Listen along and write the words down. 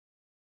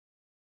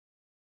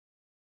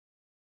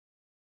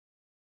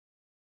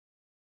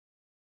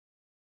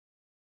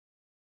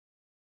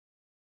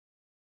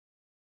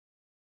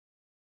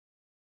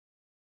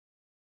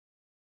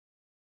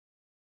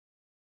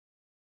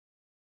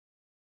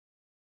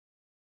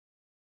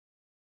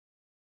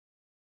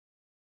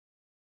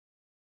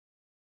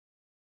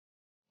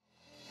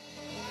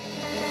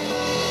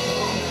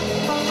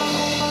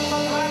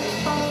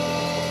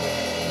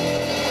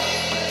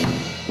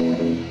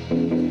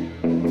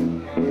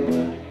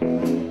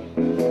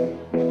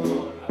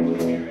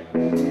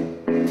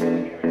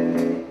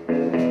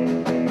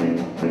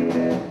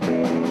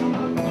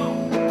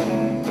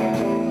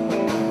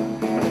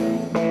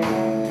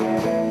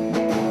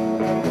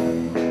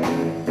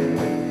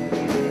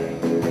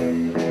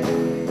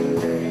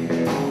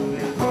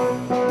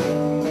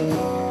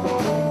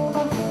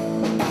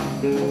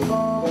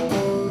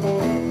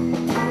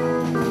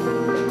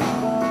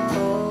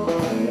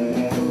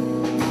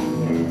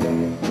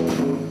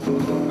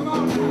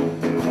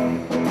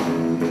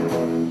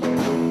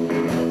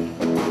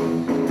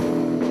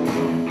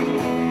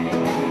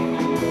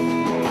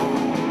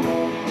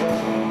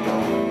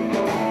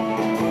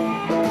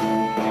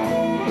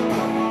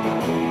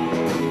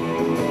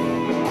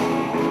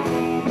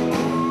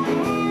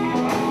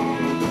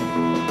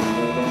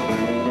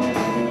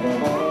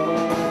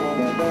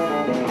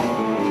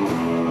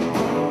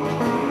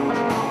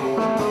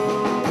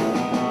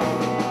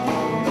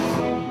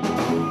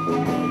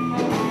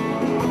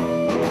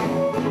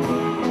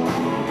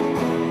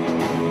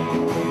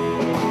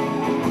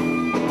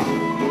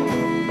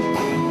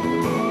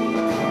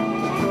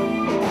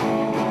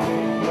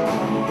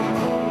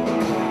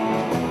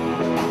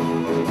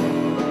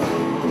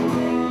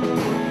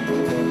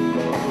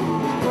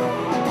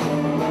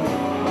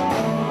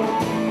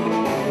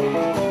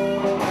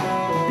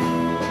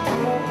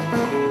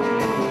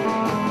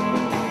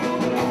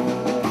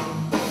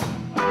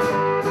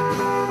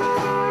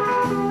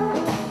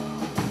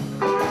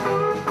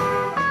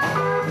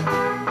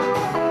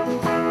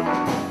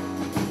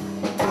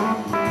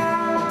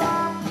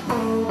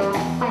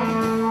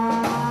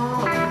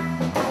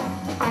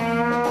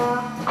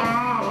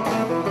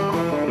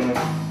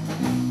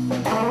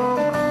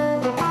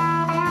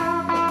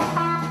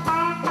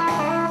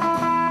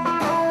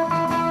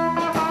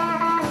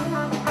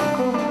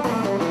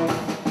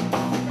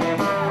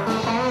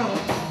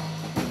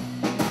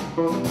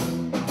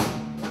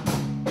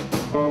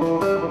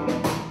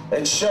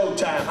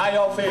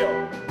y'all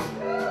feel?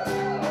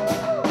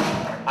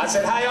 I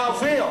said, how y'all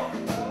feel?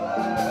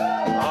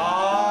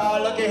 Oh,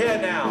 look at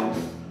here now.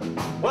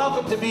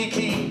 Welcome to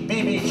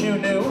BBQ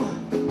New.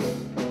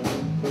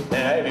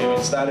 Man, I haven't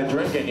even started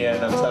drinking yet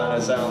and I'm starting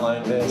to sound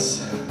like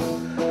this.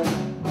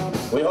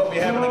 We hope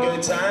you're having a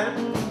good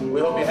time.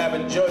 We hope you have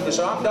enjoyed the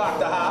show. I'm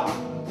Dr. Harp.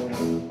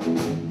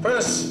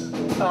 First,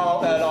 for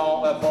all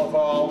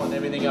and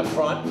everything up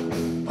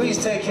front, please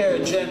take care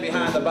of Jen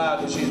behind the bar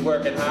because she's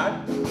working hard.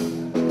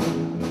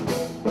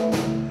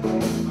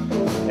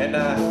 And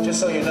just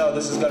so you know,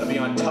 this is going to be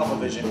on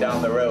television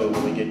down the road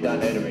when we get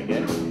done editing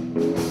it.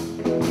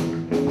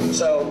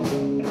 So,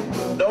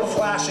 no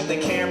flash at the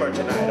camera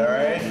tonight, all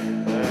right?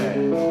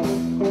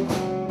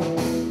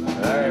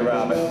 All right,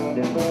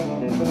 Robin.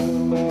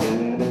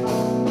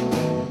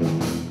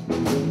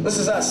 This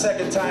is our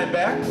second time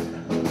back,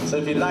 so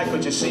if you like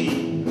what you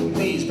see,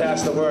 please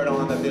pass the word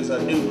on that there's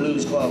a new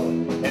blues club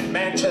in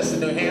Manchester,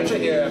 New Hampshire,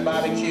 here at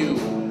Barbecue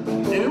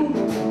New.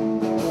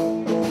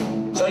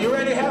 So you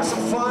ready to have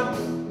some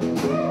fun?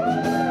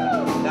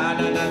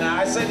 No,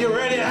 I said you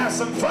ready to have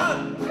some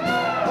fun?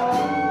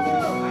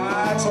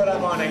 That's what I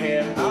want to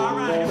hear. All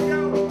right,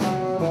 here we go.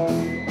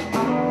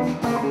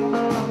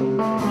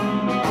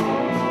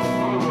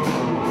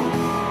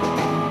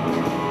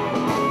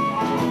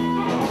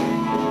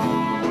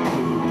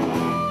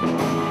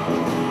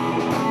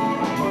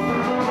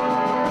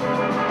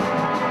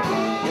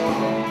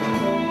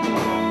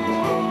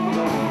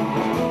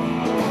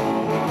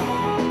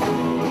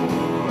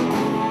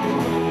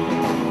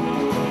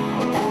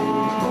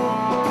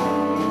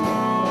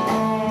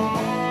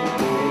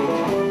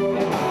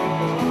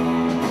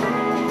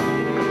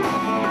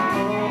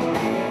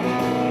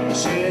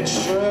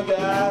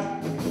 Sugar,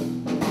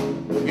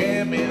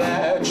 give me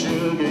that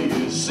sugar,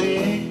 you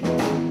see.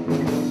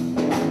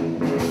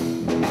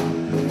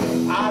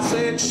 I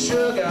said,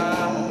 sugar,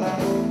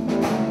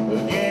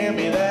 give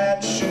me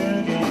that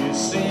sugar, you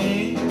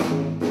see.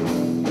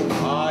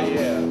 Oh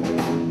yeah.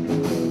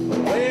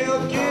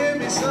 Well, give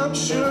me some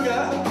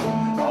sugar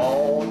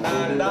all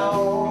night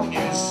long,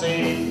 you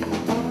see.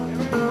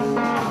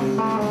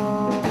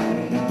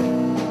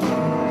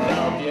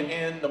 Love you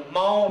in the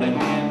morning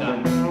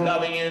and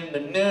loving in the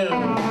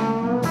noon.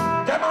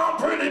 Come on,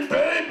 pretty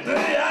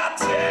baby, I'll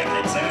take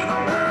you to the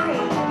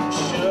moon.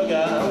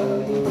 Sugar,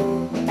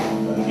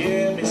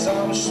 give me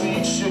some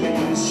sweet sugar,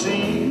 you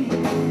see.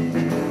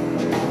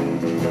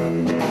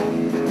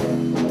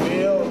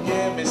 Will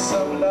give me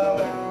some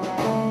loving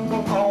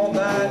all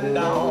night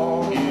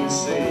long, you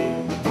see.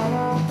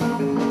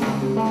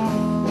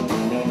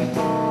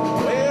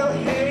 Well,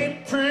 hey,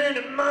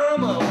 pretty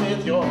mama,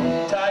 with your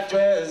tight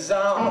dress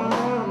on,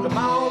 come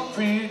on,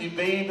 pretty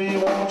baby,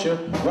 won't you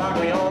rock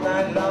me all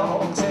night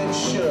long? Said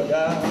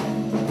sugar,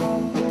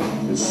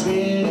 the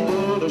sweet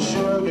little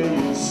sugar,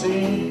 you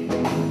see.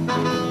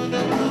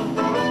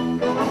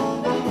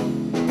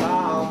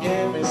 Oh,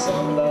 give me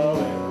some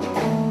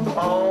loving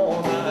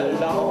all night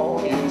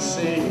long, you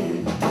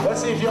see.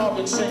 Let's see if y'all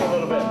can sing a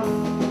little bit.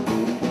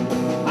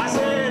 I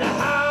said,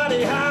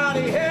 howdy,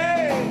 howdy,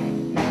 hey.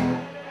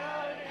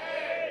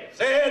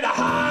 Said,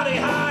 howdy,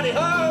 howdy,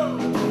 ho.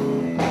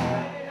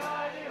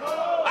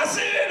 I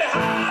said,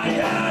 howdy,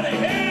 howdy,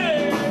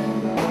 hey.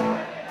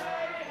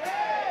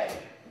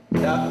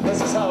 Now,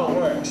 this is how it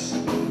works.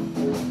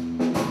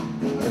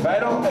 If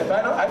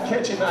I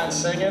catch you not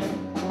singing,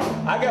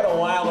 I got a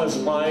wireless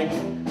mic,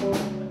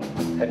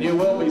 and you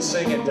will be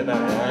singing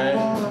tonight,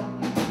 all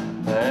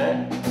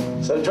right?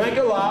 So drink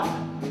a lot,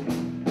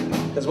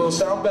 because we'll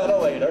sound better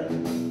later,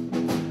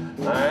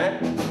 all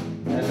right?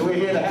 And we're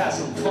here to have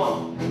some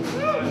fun.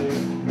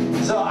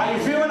 So, are you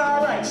feeling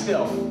all right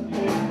still?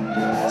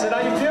 I said,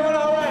 are you feeling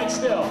all right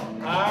still?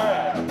 All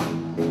right.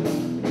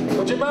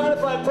 Would you mind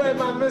if I played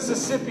my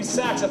Mississippi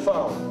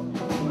saxophone?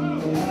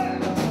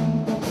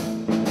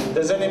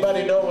 Does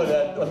anybody know what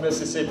a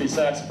Mississippi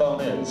saxophone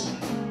is?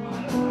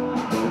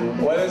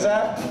 What is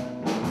that?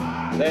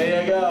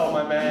 There you go,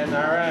 my man.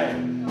 All right.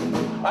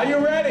 Are you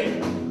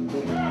ready?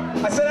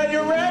 I said, are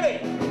you ready?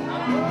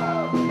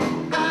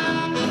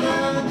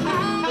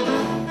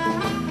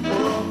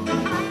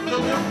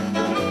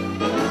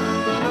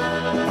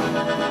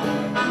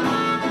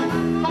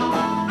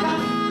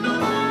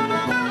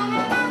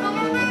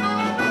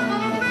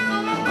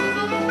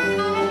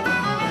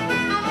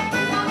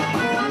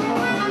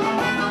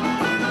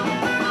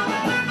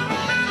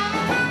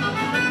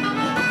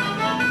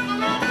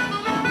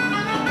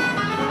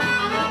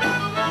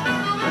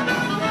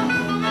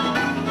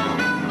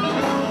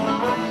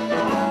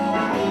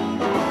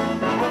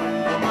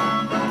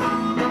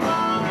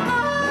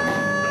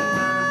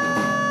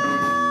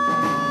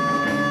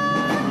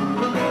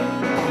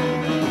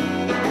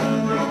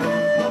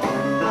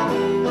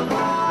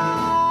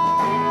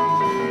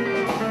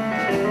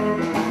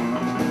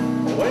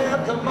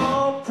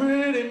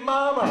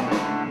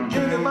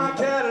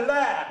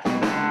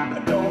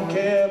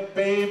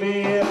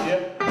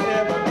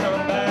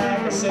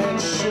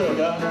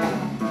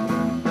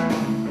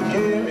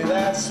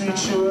 Sweet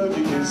sugar,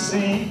 you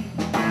see.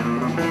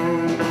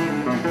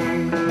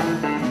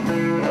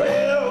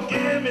 Well,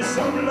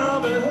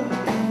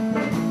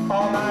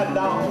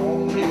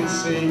 long, you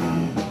see.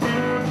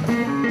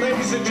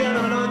 Ladies and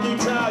gentlemen, on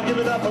guitar, give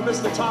it up for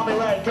Mr. Tommy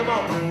Wright. Come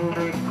on.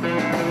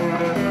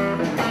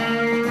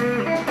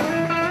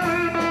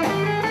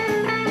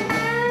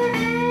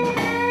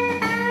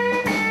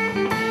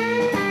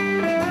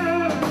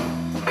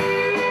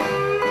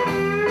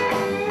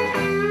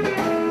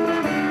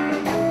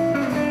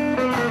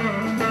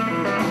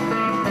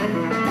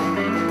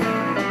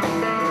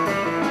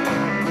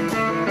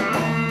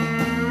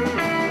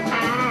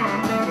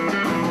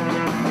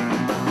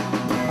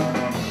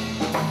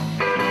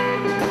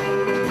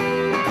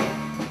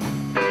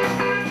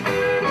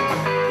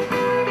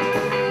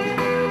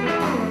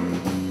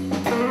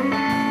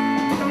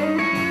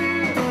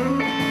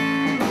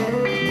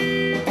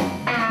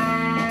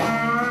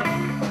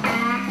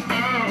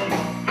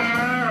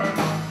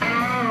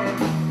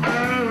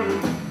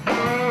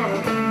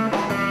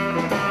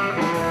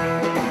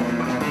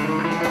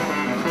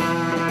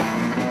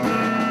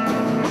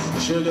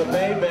 Sugar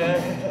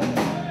baby,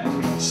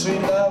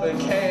 sweet love and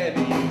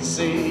candy, you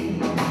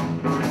see.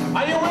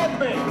 Are you with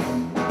me?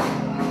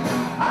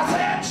 I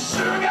said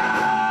sugar,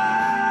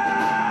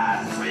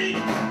 sweet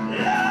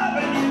love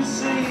and you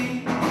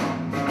see.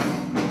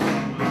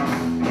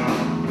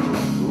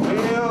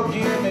 Well,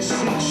 give me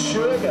sweet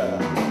sugar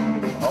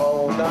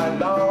all night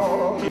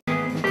long.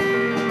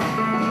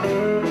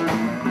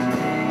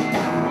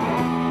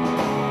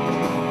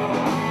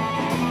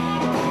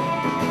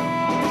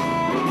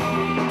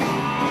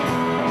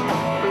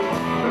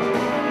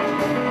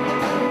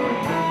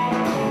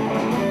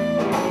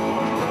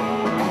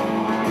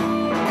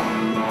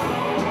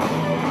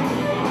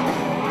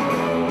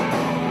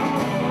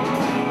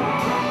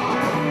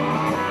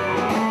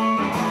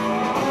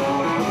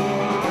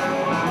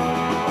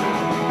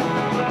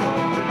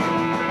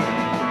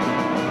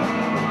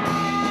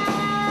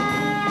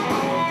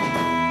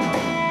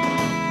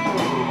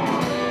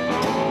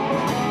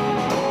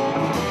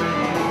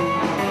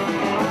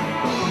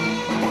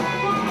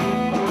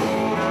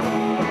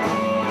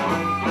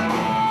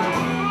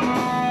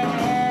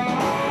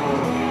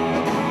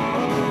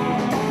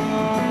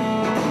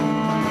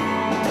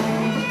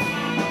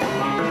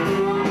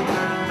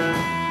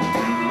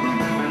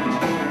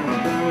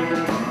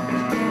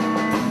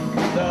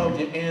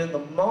 In the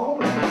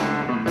morning,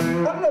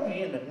 I love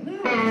you in the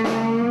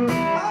noon.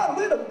 Oh,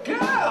 little girl,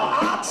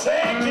 I'll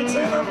take you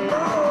to the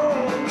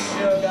moon.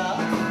 Sugar,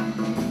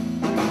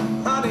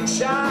 honey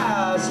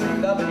child, sweet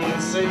loving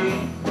you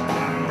see.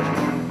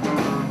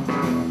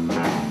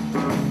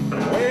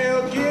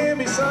 Well, give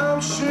me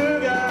some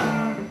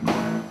sugar.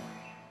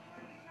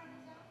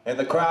 And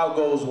the crowd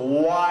goes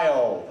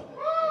wild.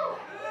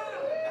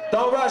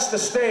 Don't rush the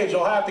stage,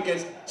 you'll have to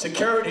get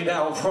security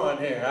down front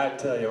here. I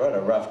tell you, what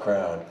a rough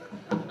crowd.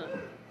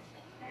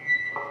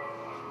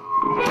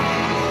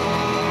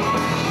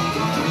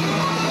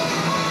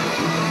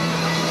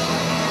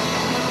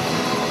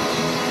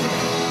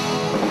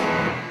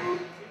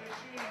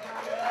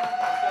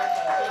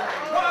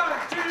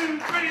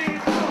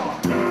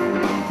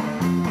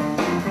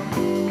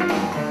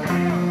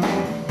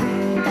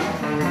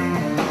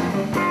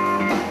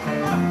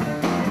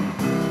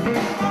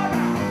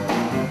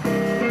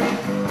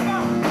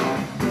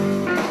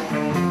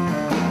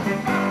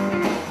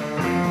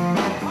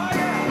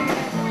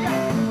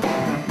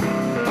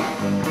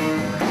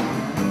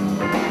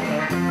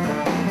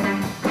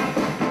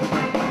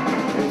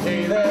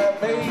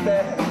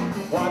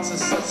 What's a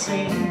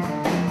scene?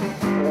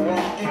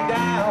 Walking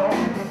down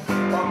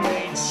on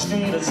Main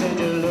Street, I said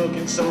you're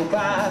looking so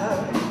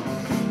fine.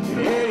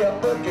 Yeah, you're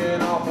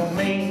looking awful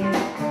mean.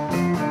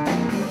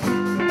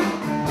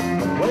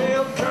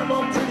 Well, come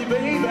on, pretty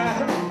baby,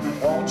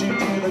 won't you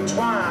do the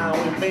twine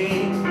with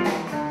me?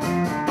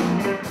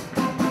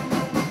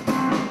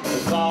 The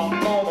clock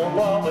on the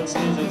wall, it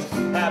says it's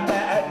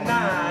 9:30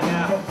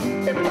 now.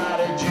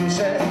 Everybody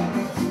juicing,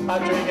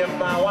 I'm drinking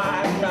my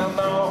wine, come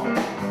on.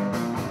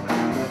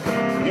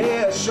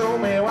 Yeah, show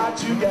me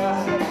what you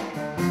got.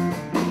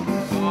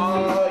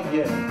 Oh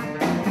yeah.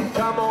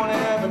 Come on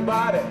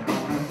everybody,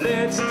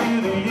 let's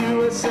do the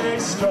USA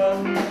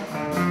strut.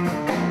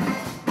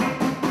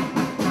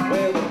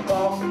 Well, the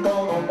clock on the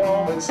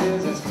wall, it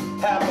says it's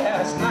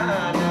 9:30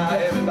 now.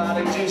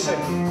 Everybody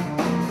juicing,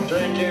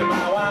 drinking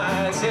my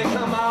wine. Say,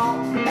 come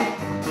on.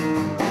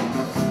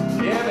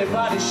 Yeah,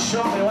 everybody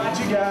show me what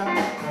you got.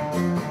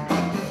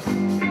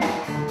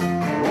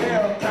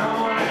 Well, come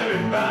on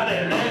everybody,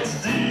 let's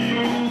do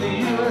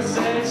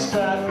USA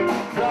strut.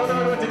 You all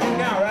know what to do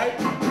now, right?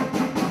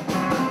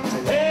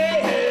 Said, hey,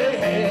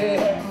 hey, hey.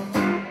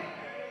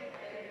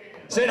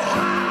 Said, ha,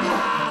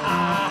 ha,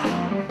 ha.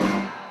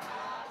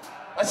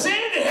 I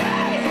said, hey,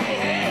 hey,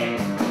 hey.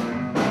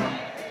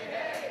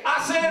 I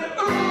said,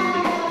 ooh.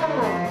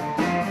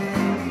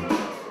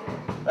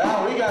 Well,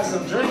 we got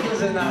some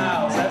drinkers in the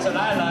house. That's what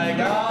I like.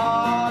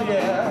 Oh,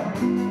 yeah.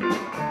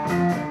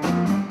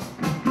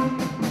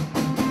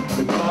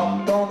 The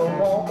clock on the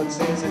wall, it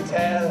says it's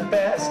 9:30.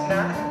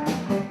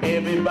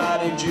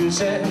 Everybody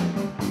juicing,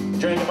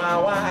 drinking my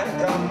wine,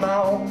 come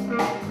on.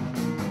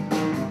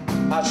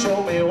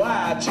 Show me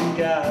what you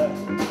got.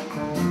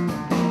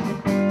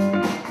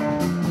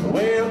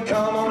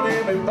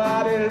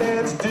 Everybody,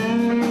 let's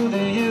do the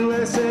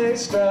USA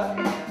strut.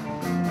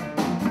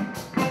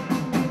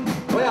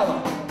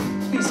 Well,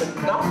 he's a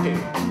knocking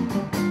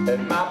at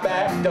my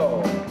back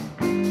door.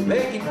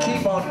 They can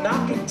keep on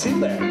knocking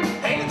till their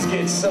hands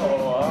get sore.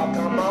 Oh,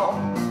 come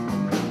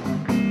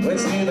on,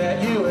 let's do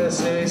that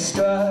USA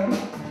strut.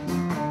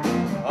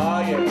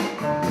 Oh yeah.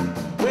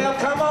 Well,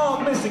 come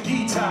on, Mr.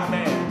 Guitar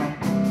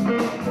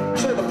Man.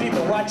 Show the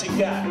people what you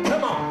got.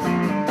 Come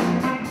on.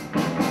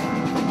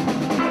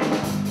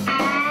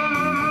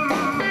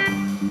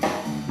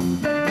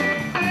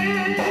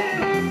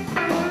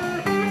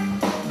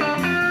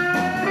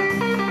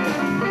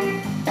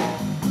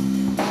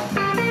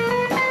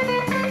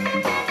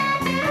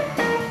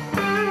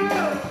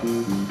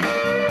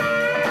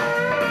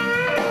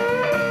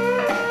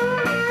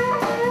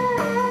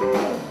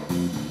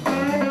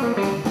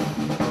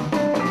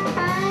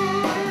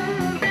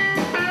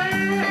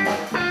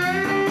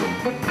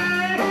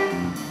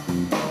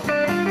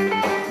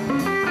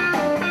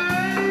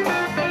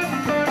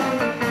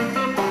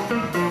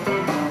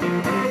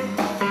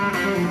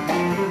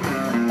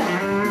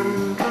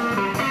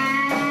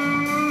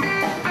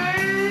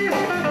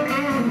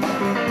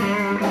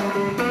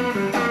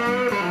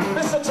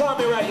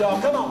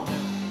 Come on.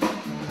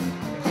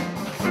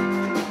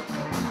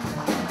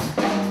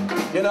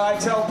 You know, I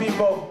tell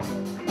people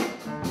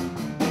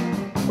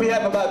we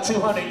have about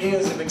 200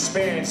 years of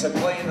experience of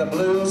playing the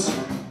blues.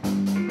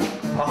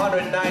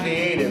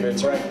 198 of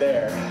it's right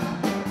there.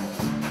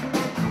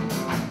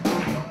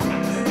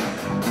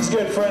 He's a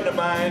good friend of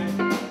mine.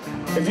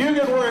 If you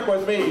can work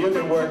with me, you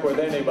can work with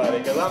anybody,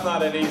 because I'm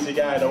not an easy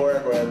guy to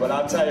work with. But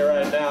I'll tell you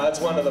right now, that's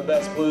one of the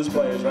best blues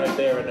players right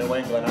there in New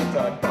England. I'm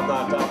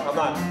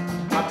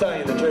telling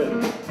you the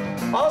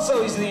truth.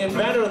 Also, he's the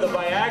inventor of the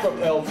Viagra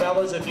pill,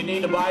 fellas. If you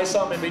need to buy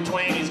some in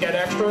between, he's got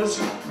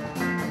extras.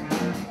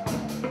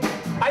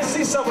 I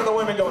see some of the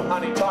women going,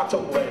 honey, talk to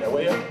him later,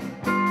 will you?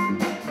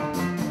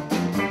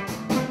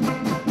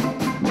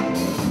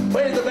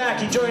 Way in the back,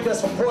 he joined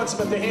us from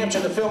Portsmouth, New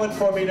Hampshire to fill in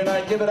for me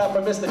tonight. Give it up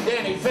for Mr.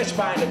 Danny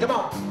Fishbinder. Come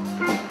on.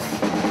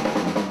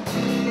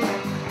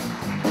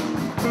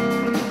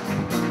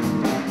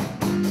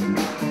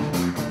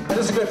 This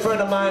is a good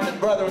friend of mine and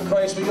brother in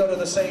Christ. We go to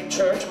the same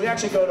church. We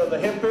actually go to the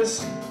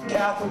hippest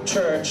Catholic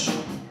church.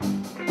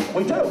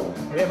 We do.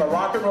 We have a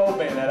rock and roll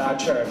band at our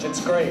church. It's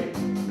great.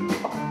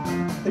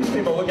 These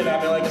people looking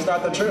at me like it's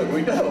not the truth.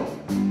 We do.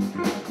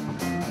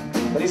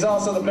 But he's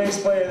also the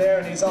bass player there,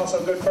 and he's also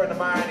a good friend of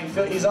mine.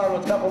 He's on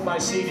with a couple of my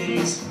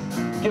CDs.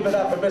 Give it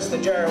up for Mr.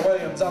 Jerry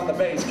Williams on the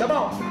bass. Come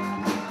on.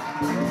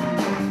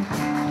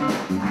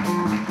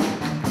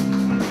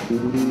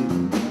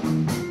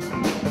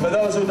 For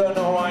those who don't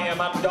know who I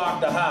am, I'm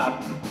Dr.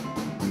 Harp.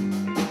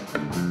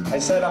 I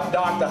said I'm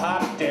Dr.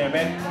 Harp, damn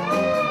it.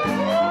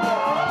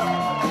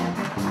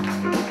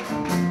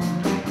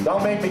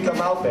 Don't make me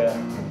come out there.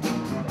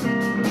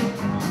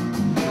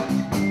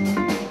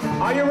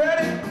 Are you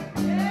ready?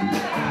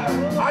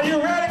 Yeah. Are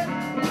you ready?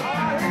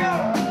 Here we go.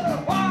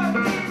 1,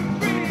 2,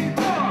 3,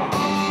 4.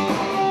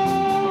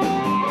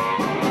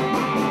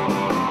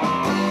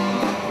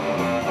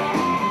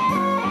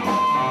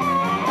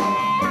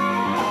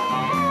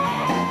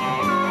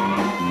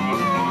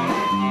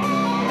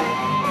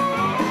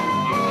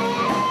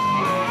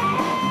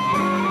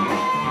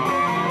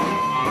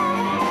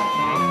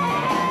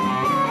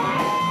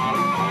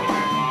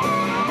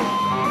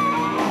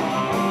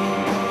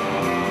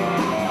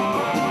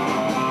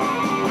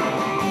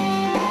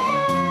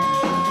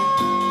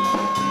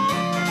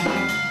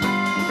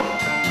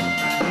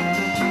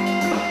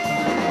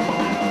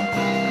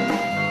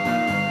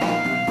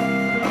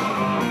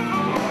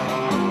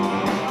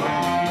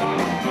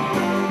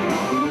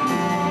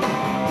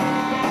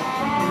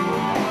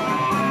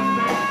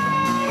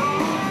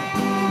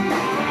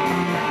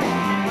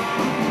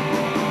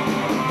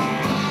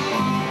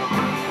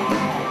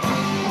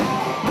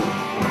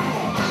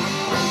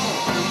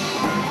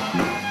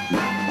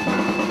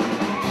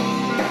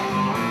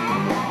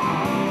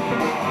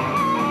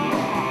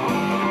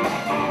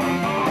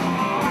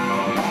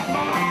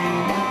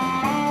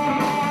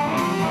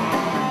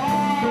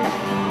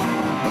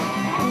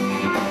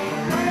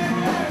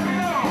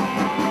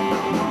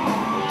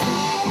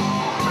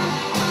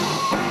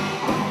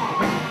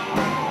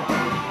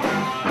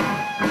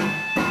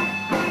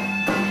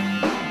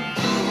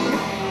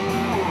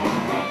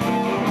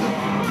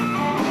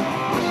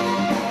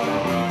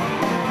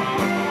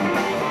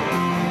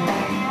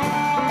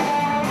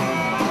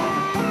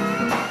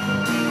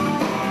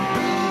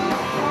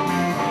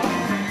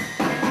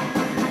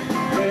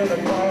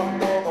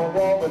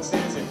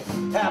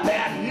 How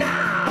about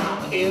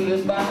now?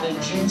 Everybody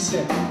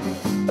juicing,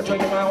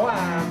 drinking my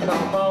wine,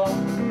 come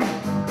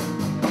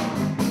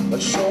on.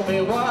 But show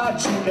me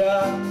what you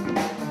got.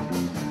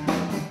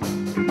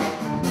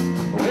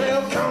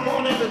 Well, come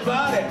on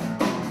everybody,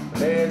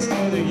 let's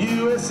do the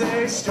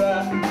USA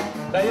strut.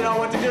 Now you know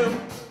what to do.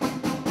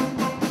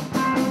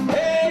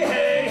 Hey,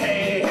 hey,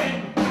 hey,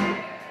 hey.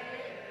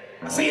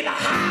 I see the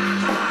ha,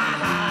 ha,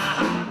 ha, ha.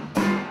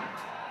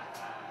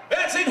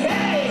 That's it,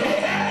 hey,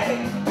 hey,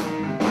 hey.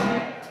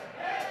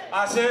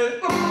 I said,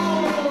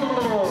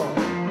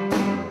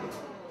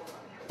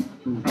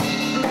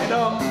 you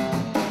know,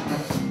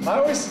 I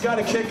always got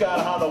a kick out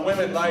of how the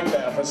women like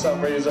that for some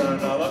reason or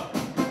another.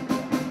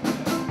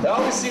 They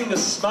always seem to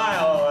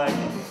smile like,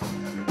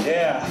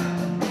 yeah.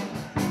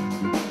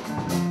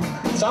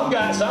 Some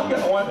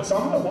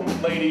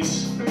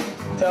ladies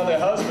tell their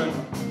husband,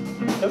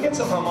 they'll get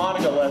some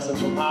harmonica lessons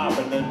from Harp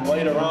and then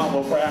later on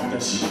we'll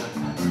practice.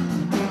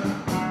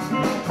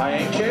 I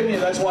ain't kidding you,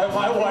 that's why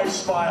my wife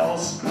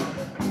smiles.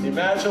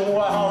 Imagine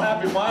how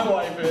happy my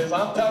wife is,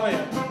 I'm telling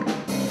you.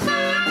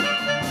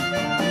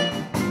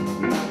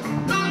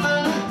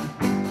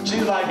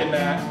 She's liking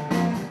that.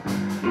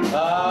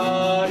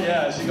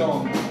 Yeah, she's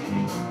going.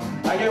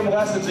 I give them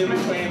lessons in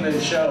between the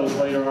shows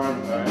later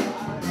on. All right.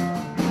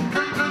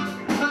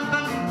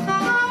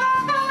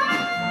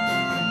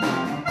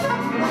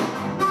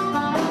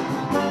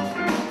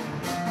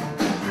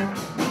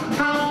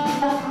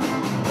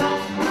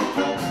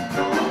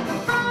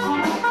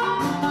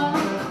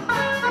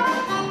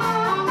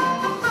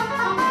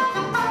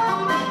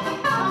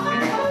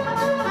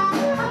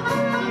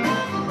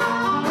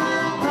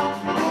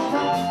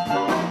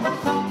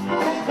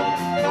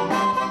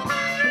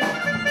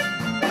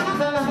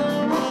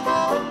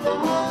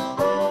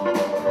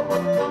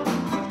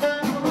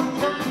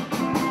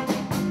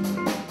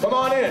 Come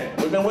on in.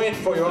 We've been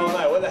waiting for you all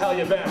night. Where the hell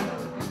you been?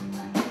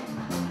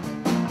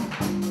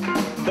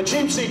 The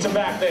cheap seats are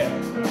back there.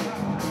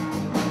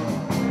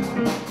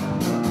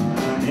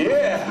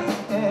 Yeah.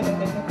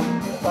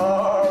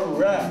 All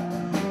right.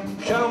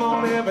 Come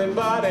on,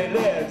 everybody.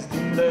 Let's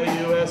do the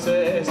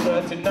USA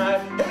strut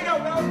tonight. Here we go,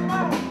 girls. Come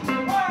on.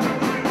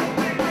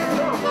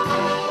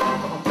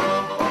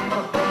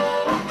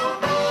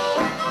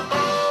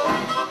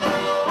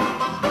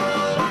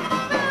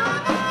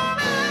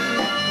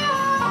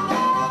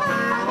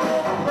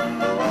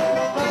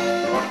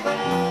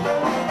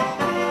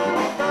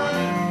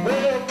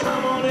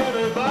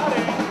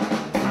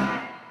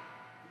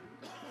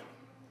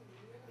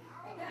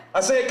 I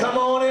say, come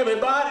on,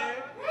 everybody.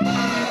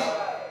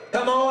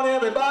 Come on,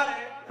 everybody.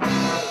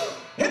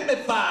 Hit me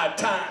 5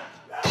 times.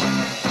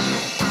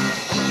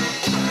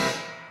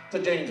 It's a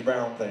James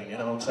Brown thing, you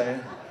know what I'm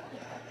saying?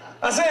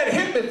 I said,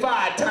 hit me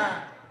 5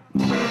 times.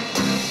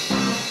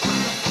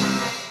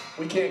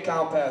 We can't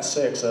count past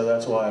 6, so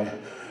that's why.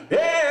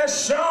 Yeah,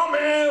 show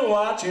me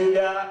what you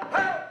got.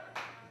 Hey!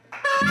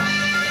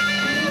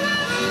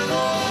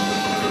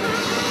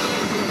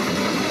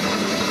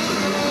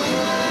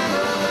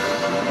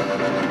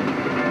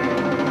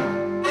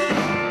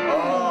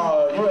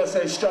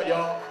 Say strut,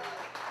 y'all.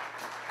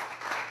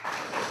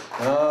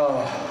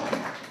 Oh.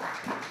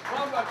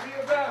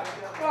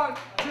 1,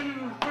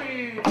 2,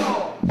 3, 4.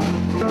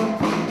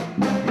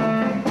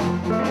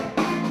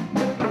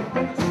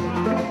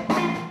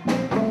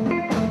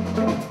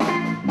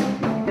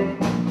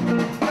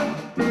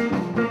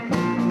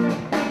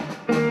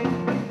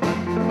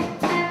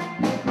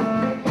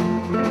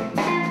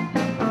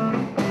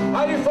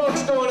 How you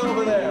folks doing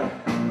over there?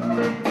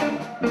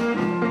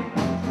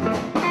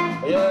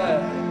 Yeah.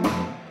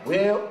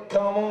 Well,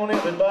 come on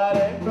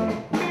everybody,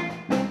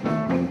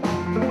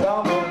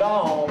 come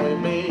along with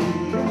me.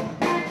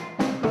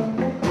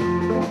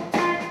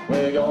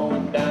 We're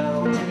going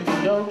down to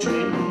the oak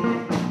tree,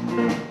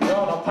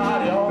 gonna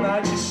party all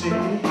night, you see.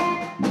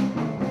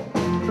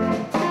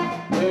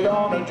 We're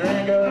gonna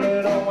drink a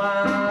little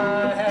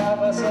wine, have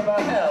us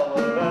a hell of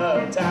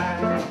a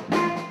time.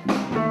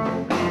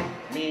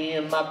 Me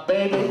and my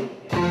baby,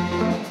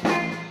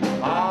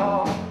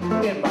 all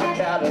in my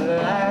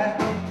Cadillac.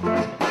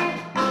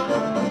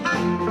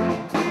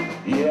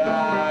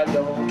 Yeah, I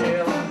don't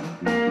care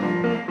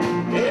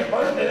if I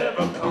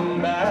never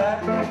come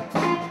back.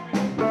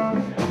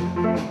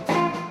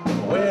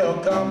 Well,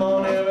 come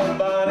on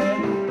everybody,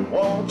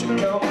 won't you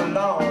come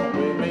along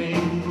with me?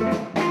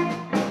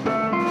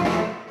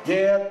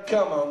 Yeah,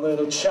 come on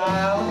little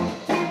child,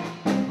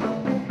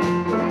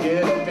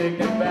 get a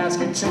picnic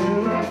basket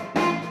too.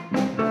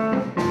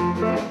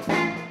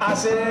 I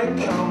said,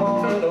 come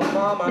on little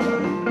mama,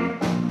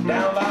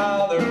 down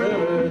by the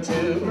river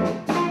too.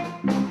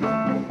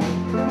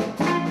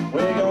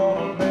 We're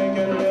gonna make a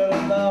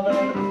little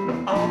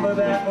loving under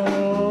that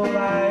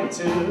moonlight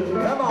too.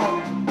 Come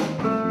on.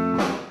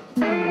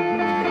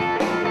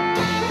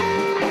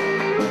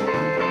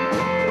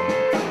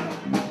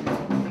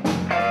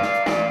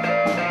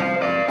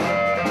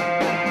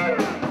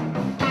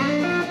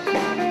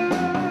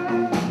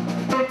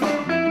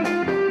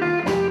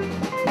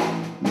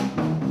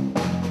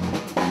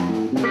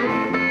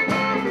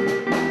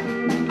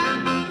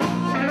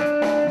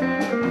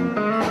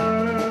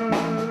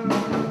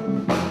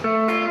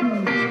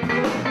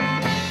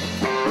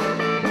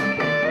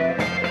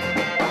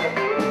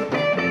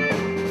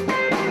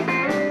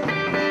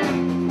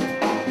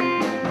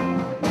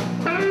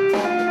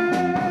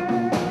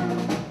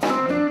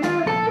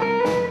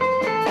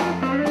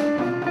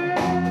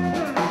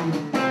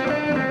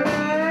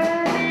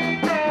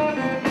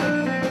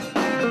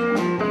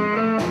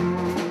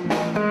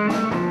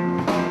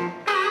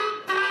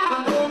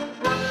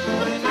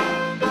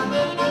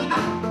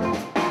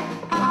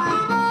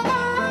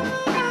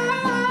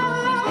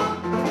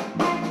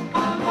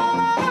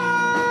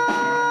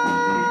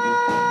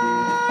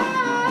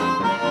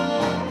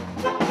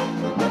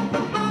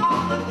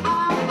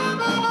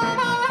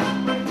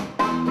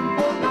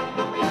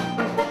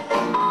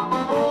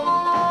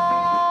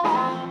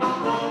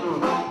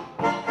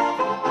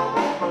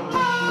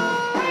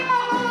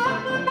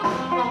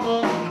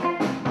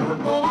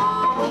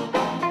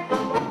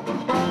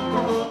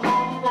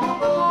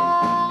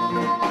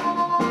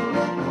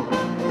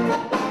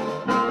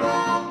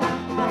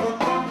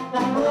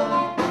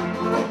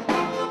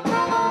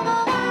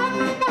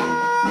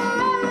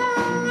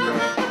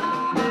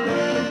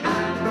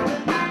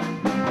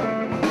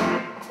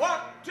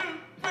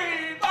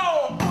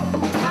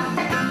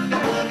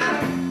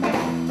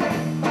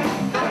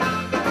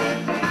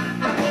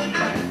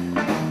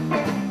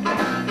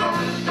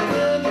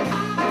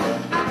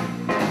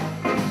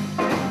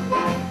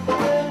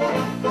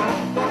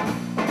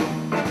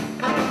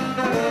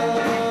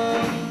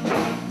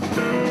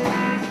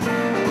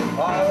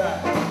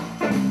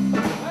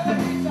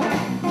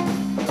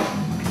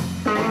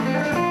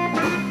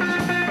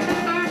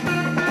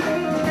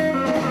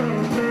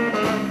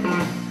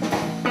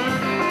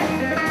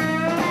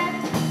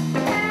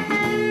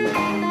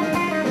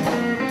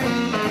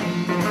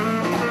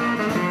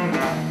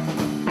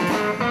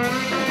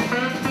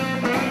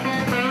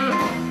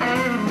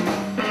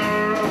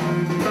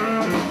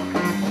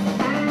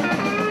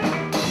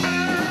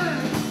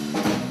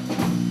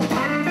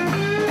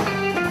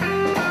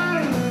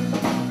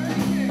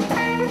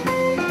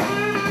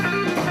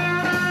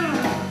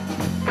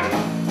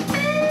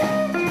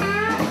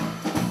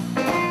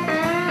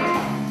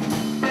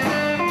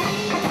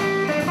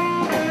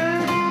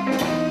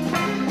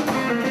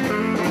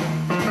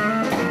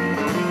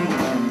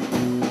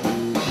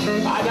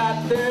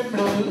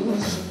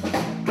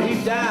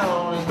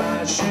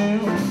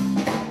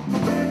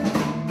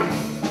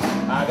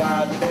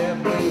 got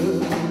them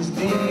blues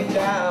deep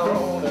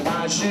down in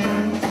my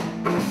shoes.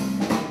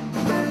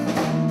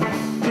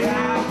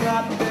 Yeah, I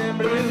got them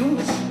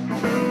blues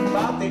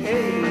about the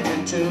age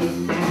of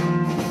 2.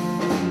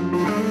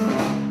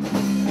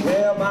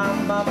 Well, my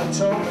mama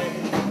told me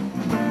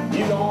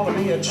you're gonna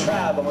be a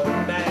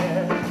traveling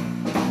man.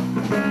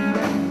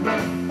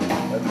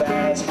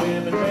 Fast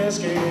women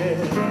whiskey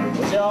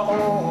was your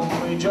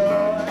only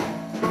joy.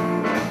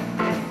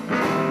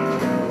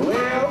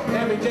 Well,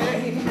 every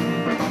day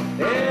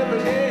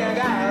I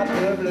got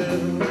the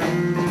blues.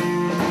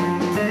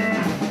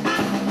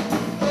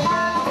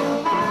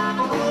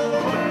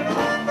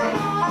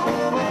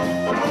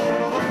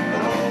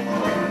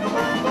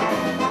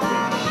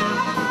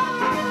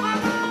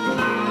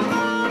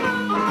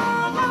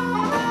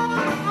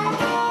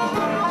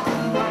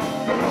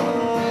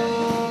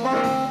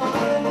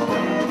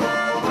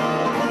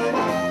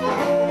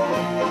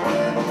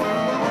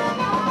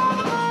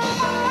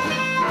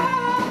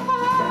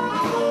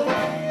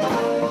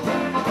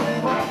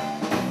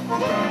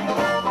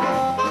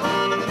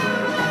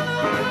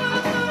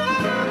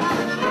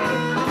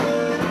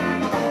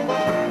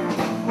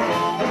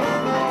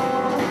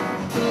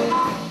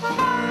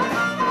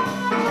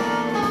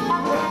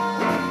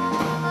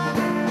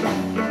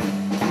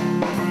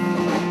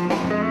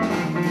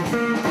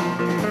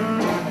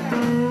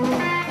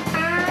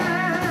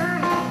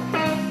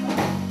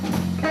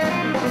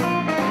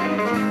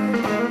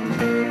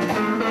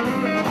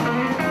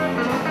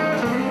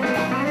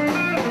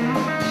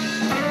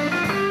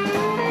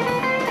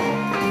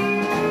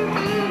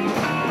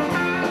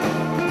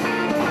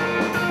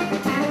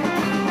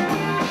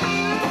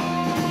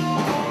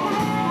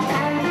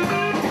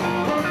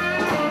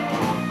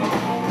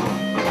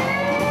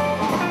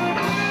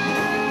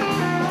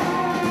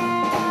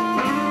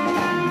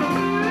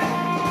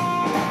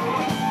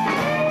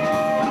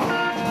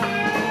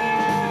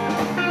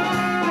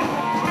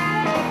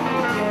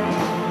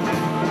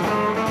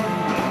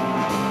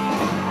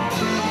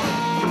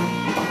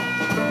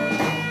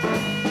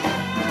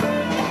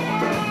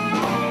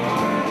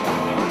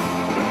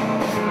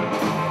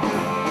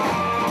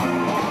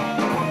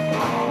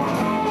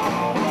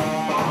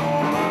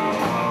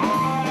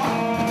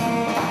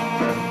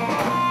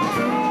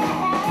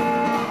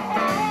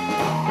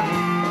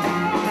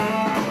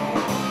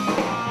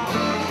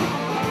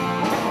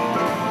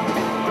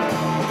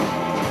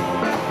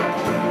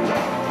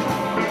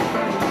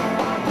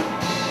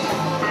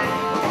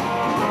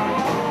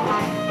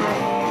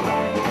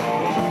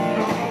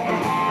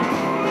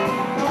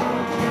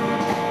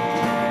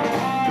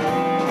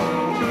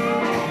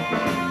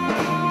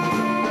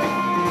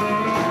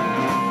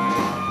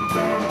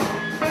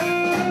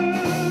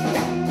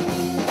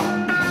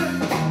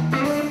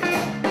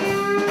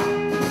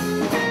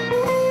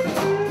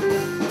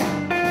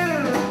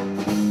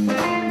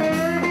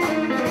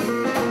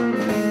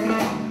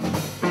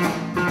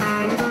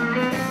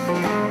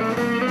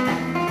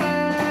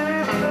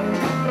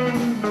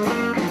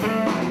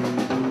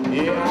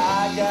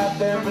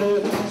 Them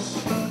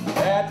blues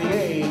at the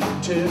age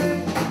of 2.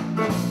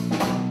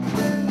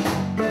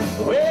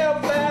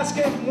 Well, fast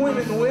getting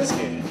women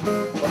whiskey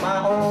for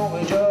my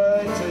only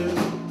joy too.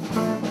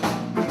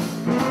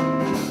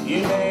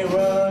 You may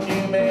run,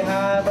 you may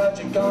hide, but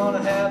you're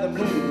gonna have the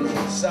blues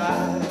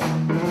inside.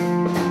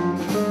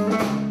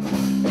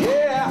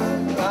 Yeah,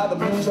 now the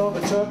blues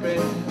overtook me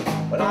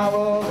when I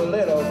was a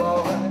little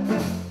boy.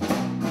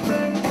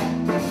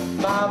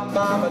 My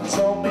mama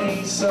told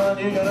me, son,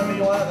 you're gonna be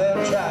one of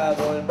them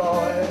traveling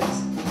boys.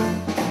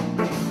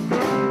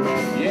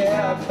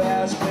 Yeah,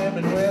 fast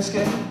women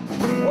whiskey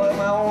was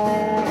my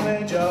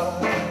only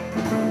joy.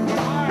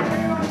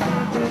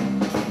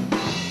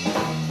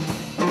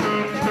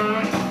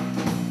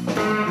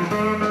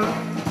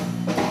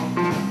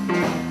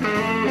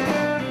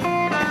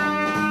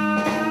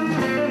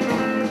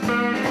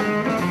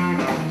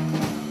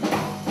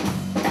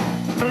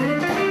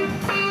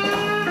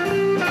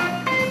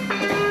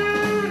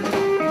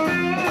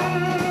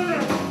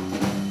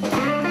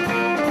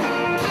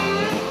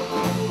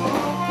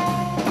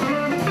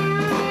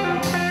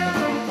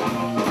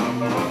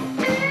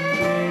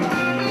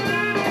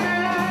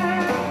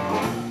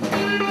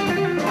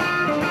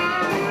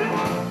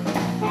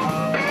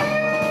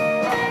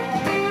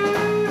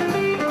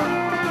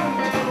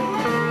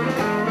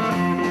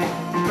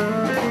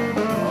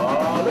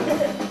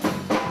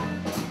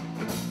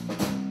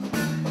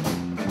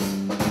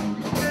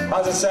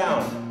 How's it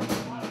sound?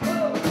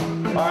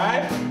 All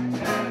right?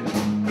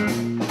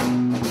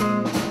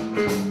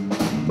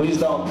 Please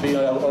don't be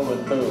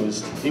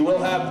over-enthused. He will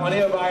have plenty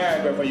of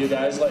Viagra for you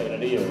guys later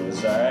to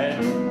use, all right?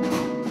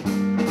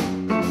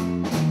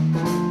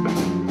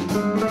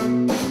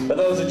 For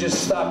those that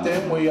just stopped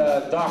in, we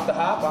Dr.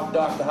 Harp. I'm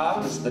Dr.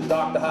 Harp. This is the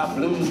Dr. Harp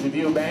Blues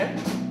Revue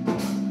Band.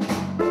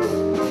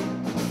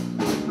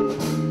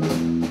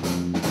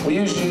 We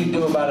usually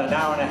do about an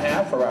hour and a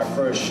half for our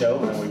first show,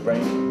 and then we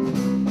break.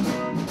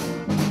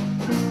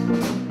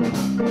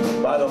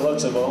 By the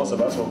looks of most of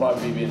us, we'll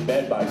probably be in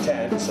bed by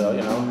 10, so,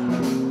 you know.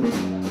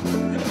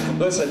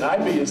 Listen,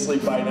 I'd be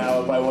asleep by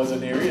now if I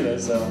wasn't here either,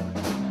 so.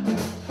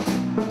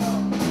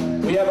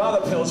 We have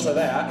other pills for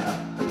that.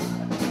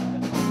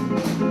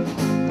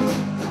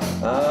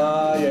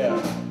 Yeah.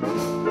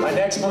 My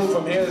next move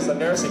from here is the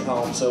nursing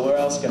home, so where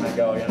else can I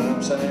go, you know what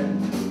I'm saying?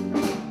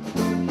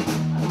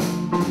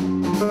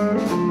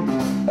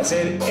 I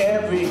said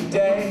every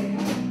day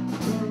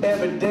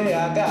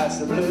I got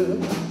the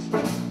blues.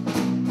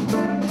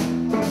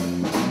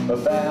 A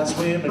fast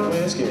swimming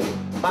whiskey,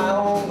 my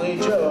only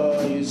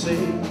joy, you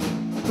see.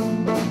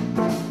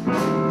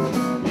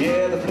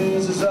 Yeah, the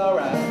blues is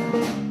alright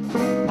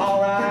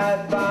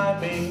by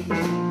me.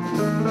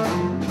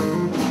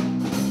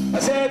 I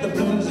said the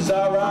blues is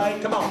alright,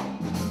 come on.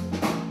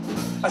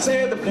 I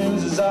said the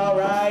blues is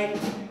alright.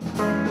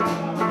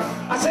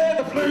 I said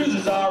the blues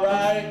is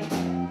alright.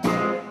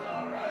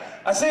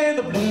 I said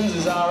the blues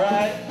is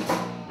alright.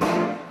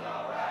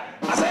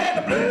 I said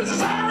the blues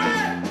is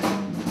alright.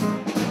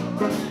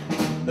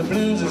 The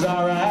blues is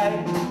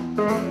alright.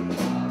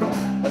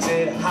 I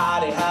said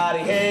hotty,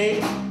 hotty,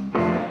 hey.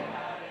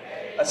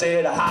 I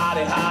said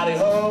hotty, hotty,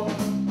 ho.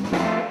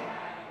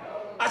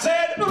 I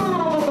said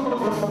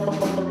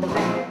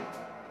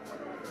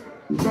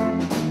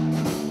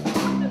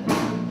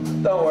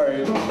don't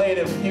worry,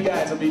 later you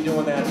guys will be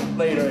doing that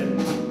later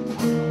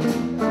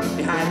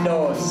behind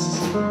doors.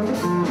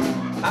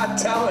 I'm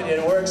telling you,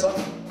 it works. I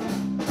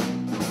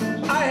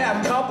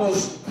have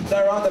couples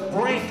that are on the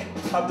brink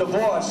of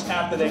divorce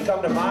after they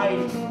come to my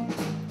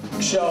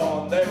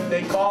show.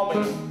 They call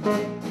me,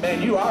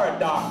 man, you are a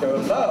doctor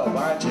of love,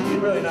 aren't you? You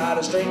really know how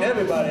to straighten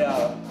everybody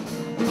out.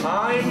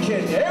 I ain't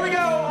kidding you. Here we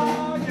go.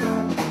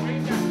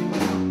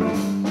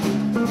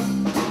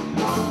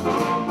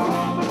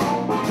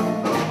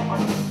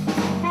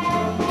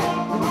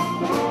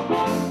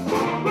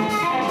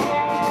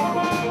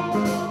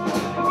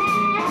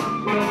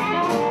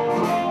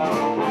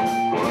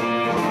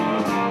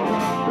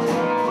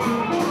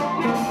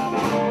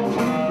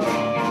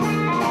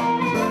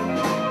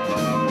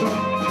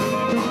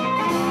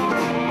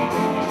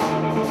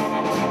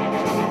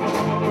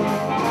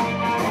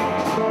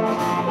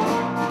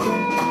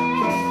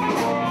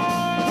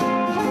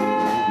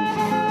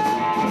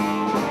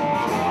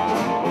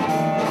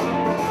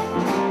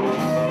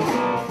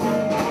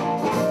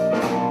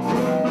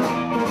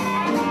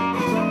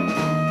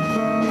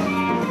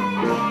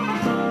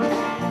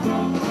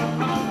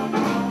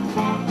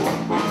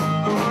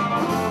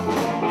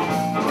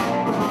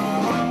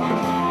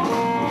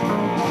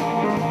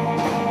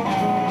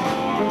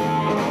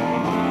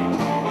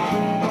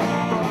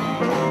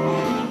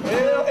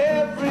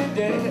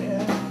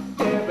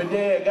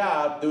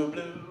 The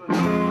blues.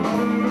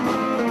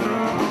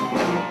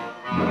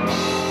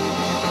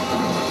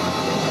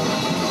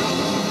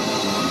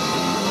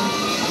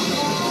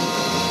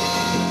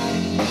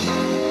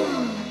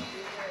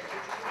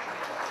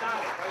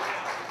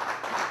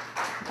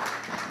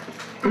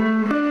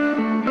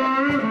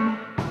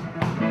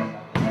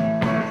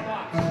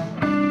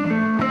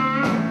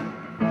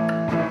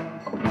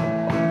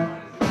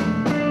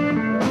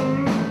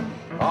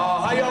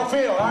 How y'all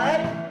feel, all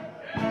right?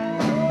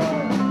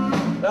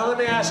 Now let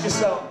me ask you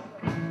something.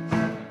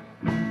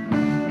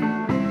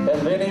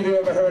 Have any of you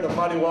ever heard of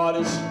Muddy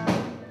Waters?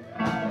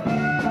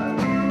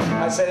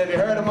 I said, have you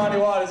heard of Muddy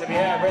Waters? If you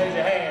have, raise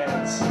your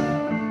hands.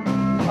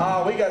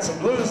 Oh, we got some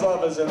blues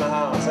lovers in the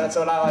house. That's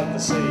what I like to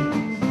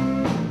see.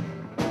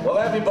 Well,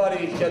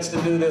 everybody gets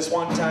to do this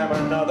one time or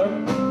another.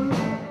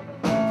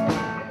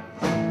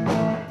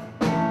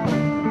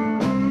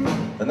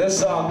 And this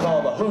song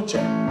called the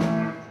Hoochie.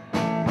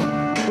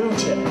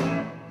 Coochie.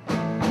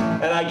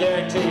 And I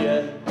guarantee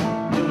you,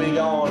 you'll be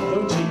going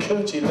hoochie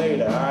coochie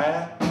later,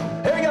 alright?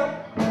 Here we go!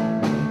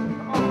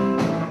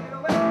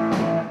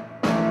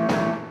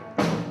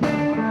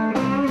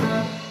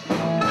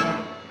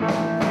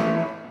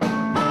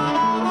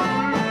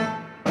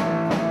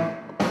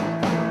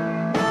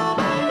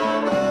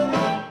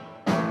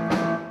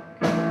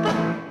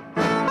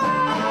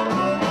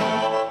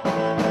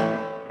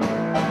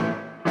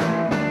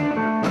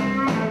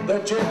 The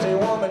gypsy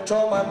woman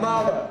told my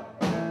mother,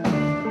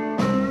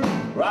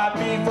 right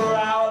before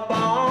I was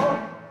born,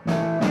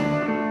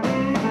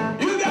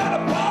 you got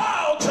a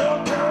ball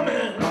till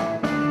coming.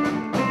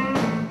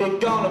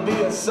 It's gonna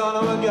be a son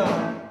of a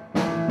gun.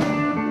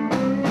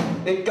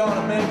 It's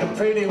gonna make a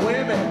pretty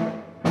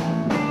women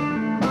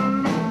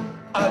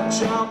a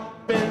jump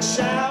and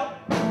shout.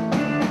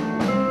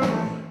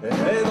 And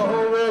there's the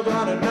whole world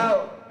gonna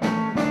know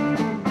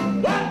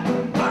what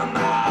I'm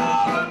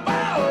all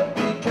about,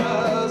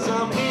 because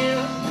I'm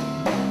here.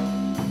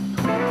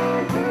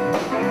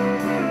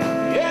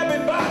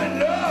 Everybody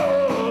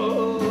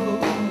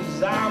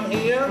knows I'm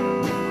here.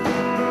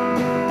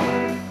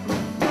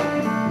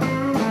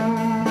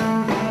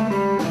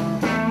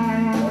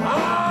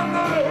 I'm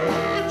the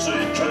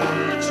hoochie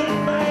coochie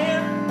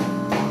man.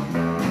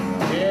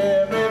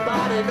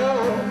 Everybody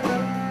knows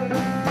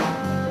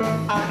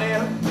I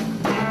am.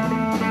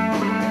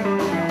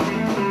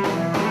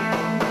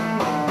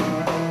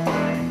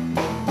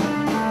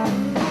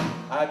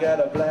 I got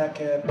a black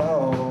cat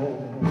bone.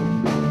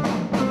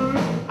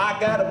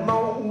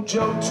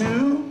 mojo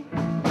too.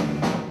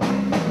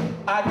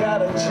 I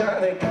got a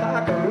Johnny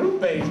Cockaroo,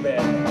 baby.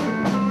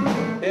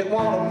 It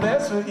wanna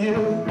mess with you.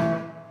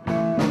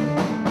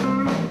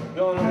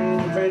 Gonna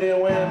lead you pretty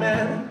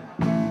women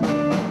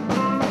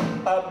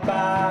up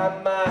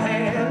by my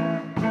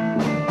hand.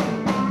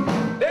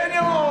 Then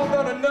you're all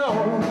gonna know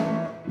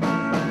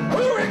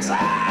who exactly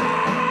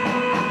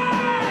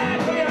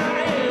I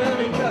am,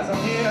 because I'm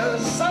here.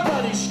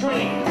 Somebody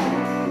scream.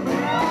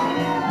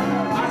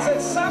 I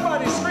said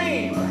somebody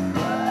scream.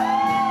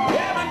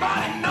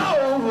 Everybody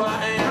know who I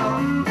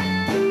am.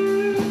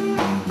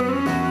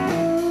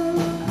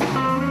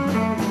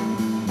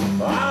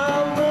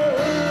 I'm a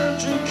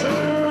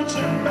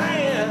hoochie-coochie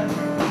man.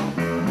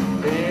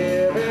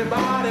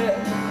 Everybody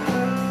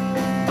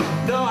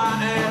know I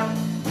am.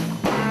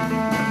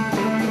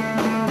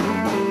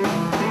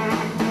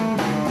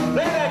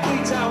 Play that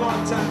guitar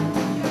one time.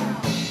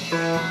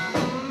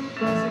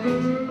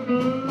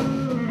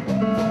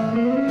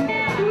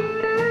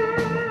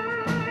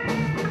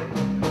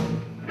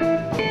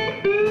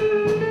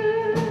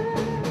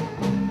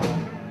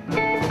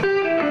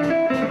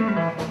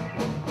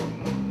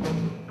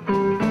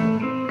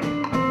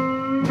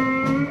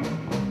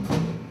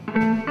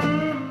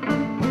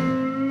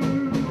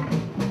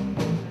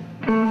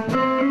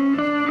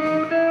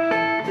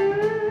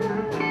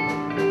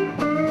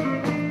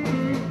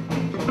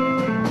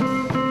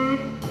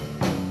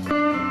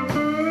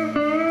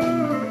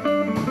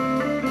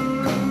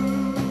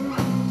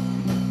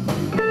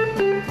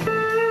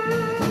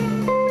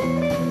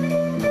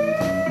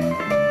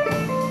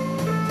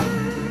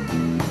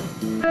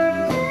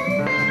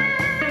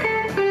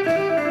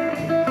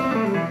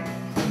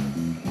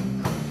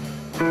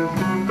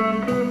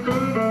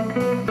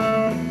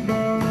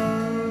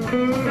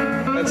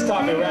 Let's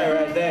talk it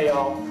right there,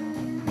 y'all.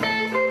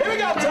 Here we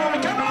go, Tommy,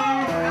 come on!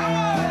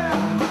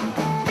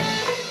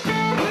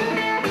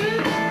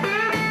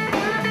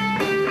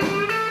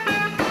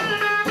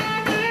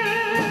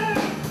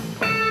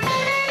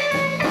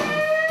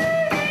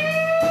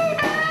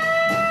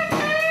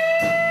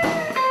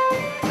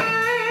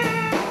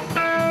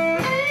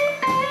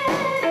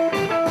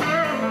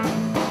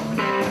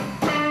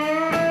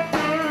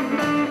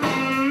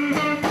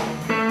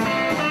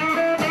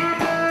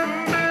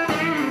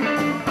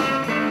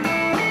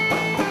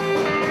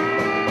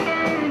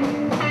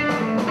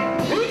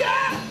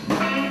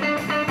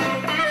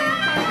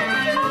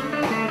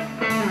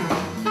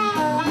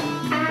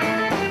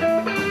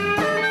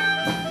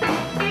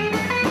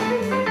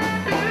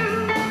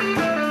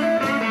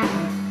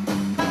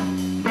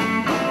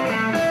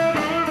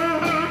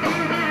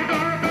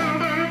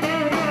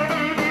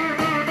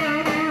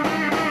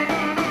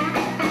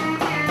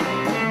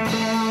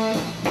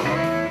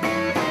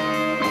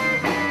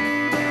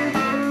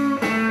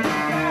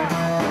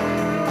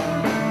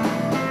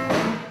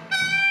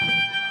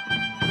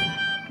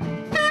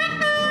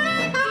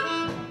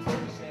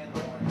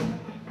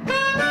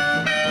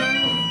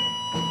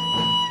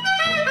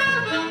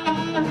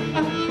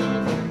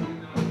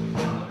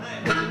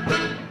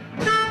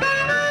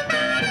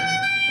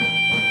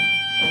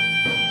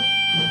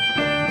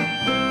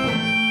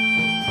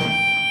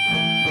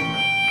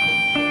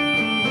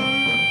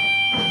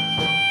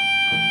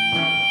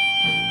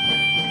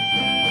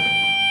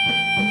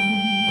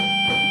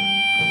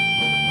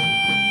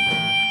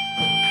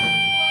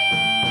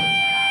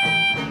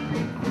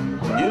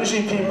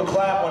 Usually people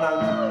clap when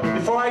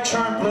before I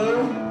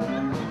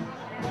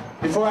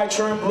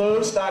churn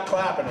blue, start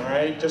clapping, all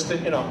right? Just to,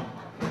 you know,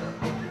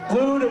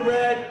 blue to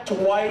red to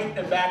white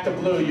and back to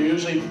blue. You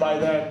usually by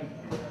then.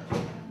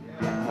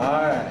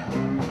 All right.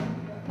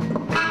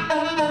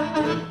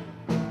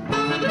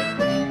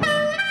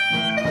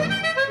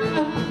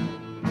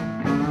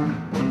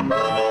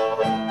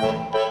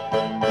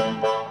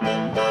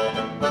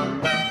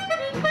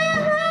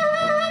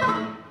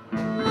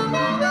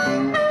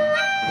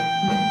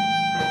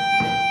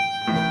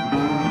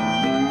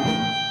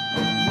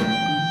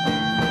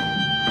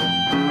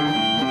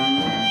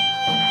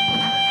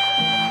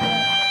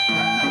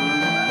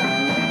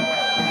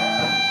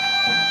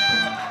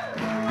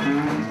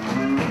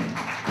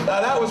 Now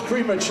that was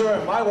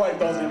premature. My wife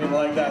doesn't even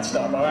like that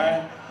stuff, all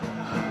right?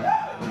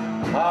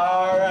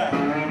 All right.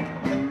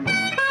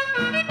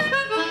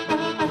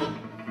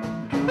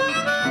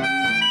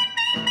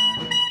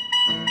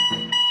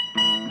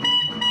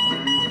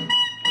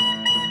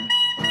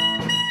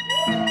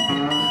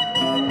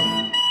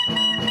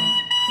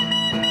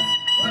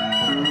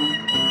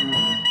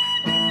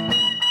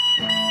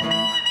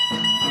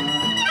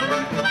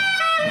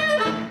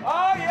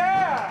 Oh,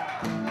 yeah!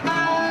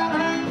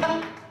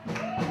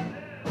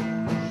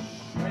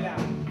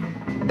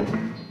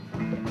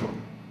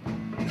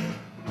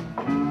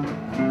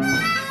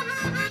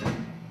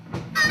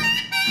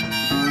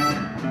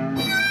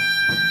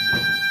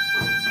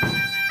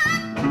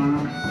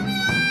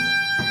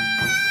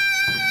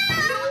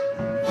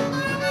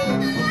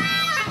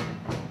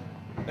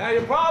 Now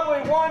you're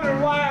probably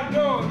wondering why I'm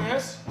doing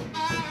this.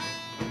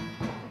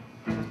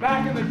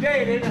 Back in the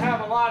day, they didn't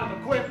have a lot of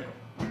equipment.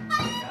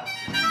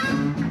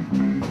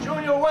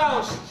 Junior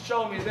Wells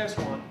showed me this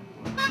one.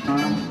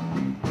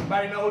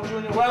 Anybody know who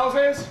Junior Wells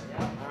is?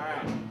 Yeah. All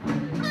right.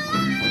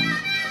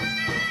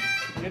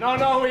 If you don't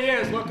know who he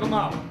is, look him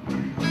up.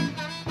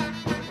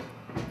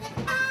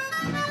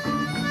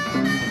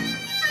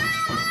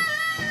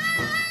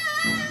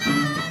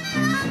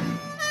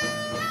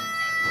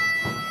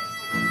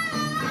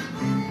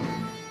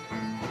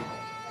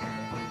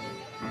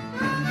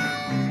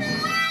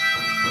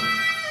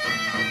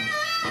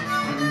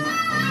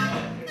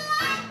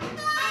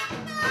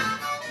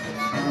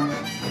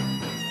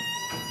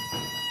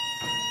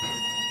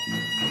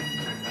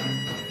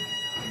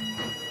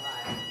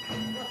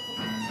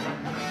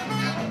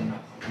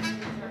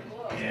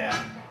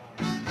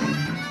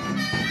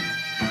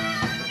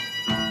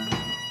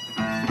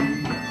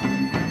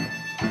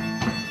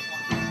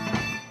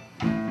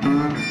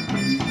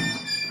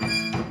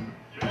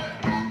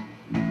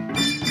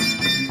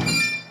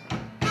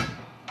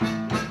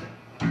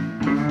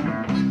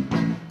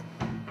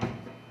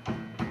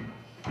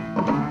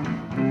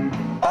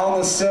 On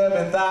the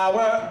 7th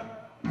hour,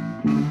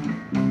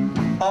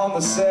 on the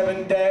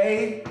 7th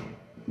day,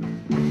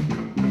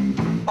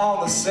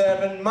 on the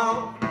 7th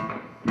month,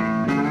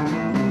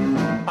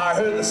 I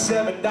heard the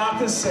 7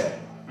 doctors say,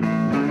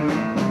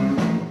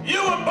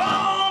 you were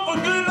born for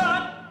good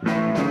luck,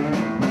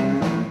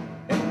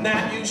 and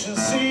that you shall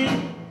see.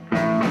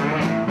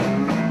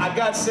 I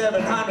got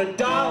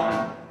 $700.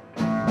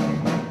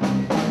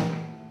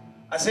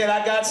 I said,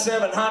 I got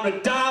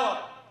 $700.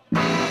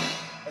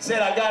 I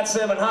said, I got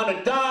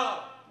 $700.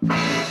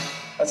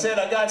 I said,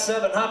 I got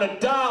 $700.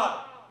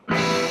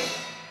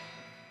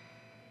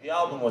 The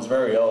album was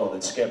very old.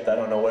 It skipped. I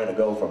don't know where to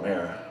go from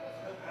here.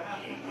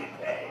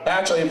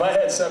 Actually, if I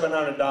had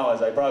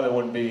 $700, I probably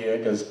wouldn't be here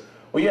because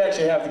we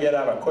actually have to get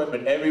our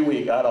equipment every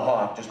week out of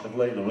Harp just to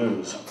play the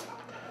blues.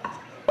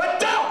 But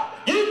don't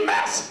you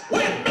mess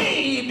with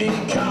me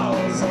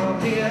because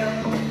I'm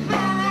here.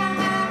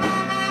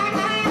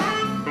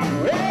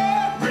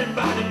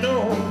 Everybody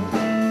knows.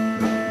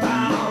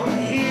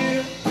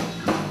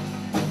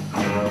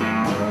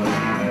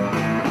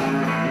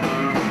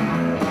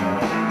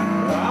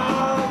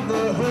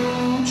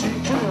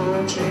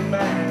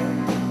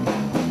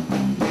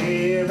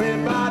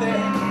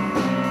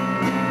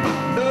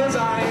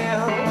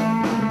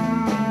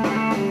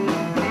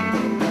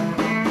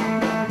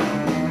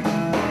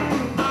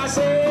 I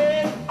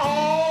said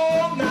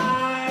all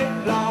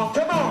night long.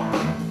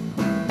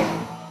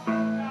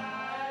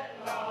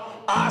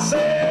 I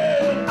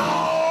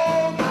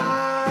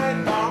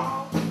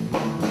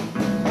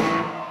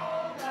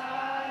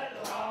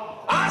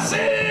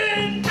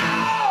said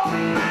all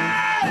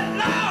night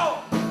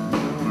long.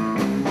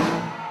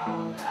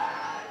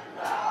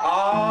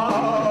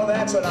 Oh,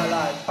 that's what I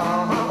like.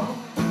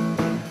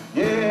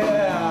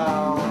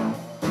 Yeah.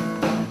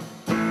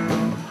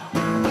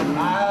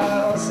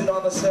 I'll sit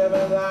on the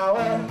 7th hour,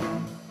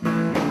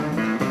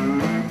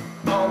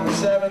 on the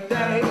 7th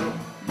day,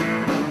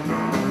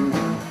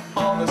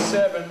 on the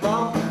 7th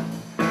month.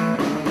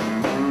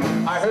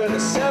 I heard the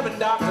 7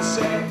 doctors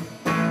say,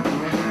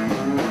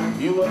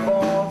 you were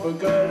born for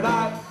good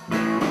luck,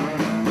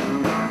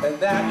 and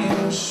that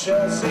you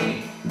shall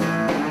see.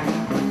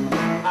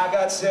 I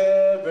got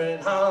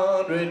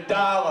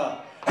 $700.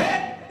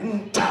 Hey,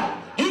 don't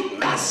you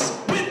mess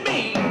with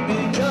me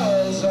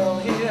because I'm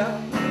here.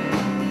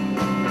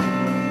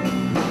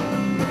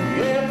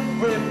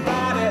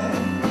 Everybody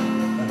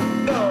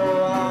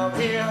know I'm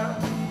here.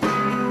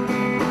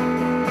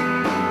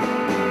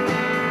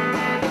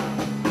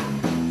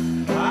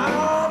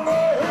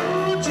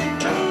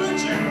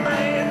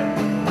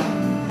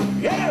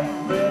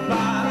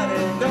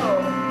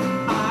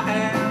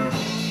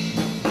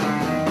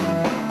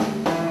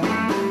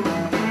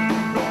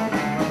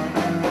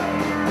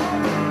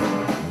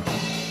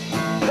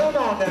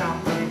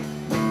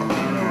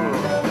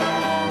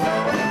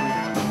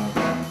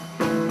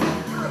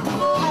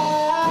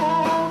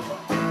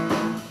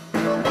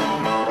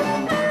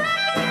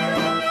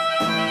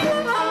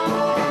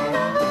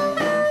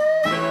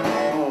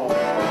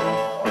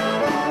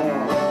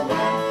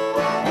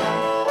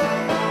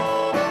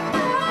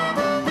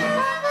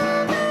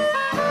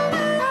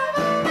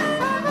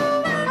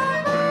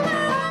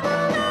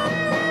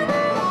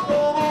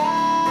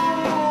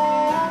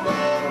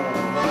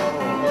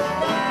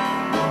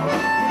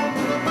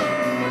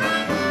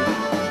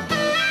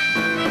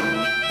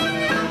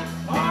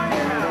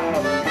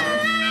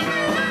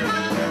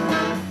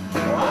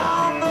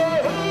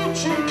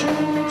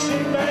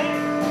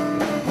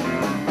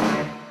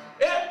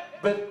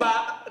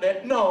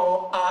 Everybody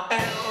know I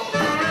am.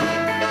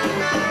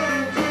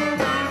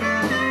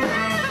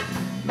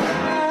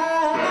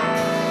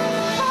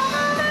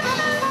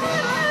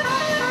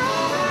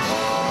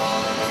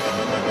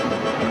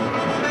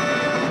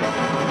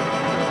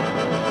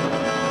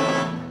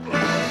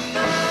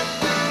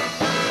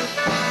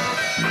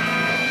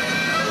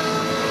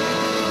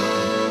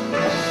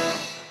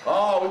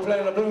 Oh, we're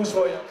playing the blues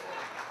for you. 1,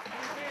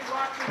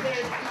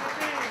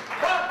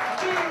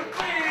 2,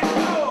 3,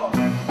 4.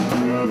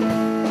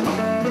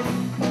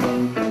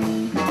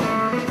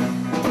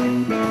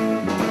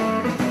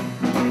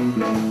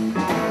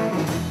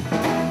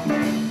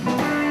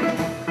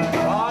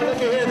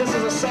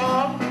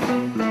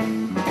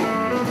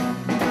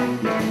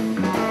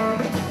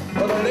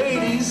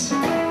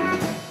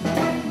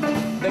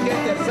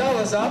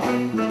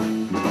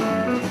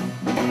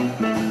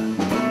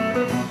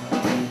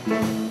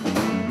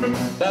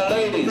 Now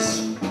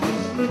ladies,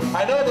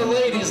 I know the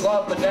ladies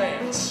love to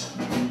dance.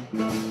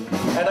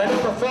 And I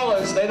know the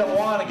fellas, they don't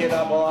want to get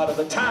up a lot of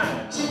the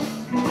times.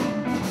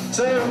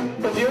 So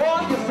if you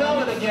want your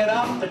fella to get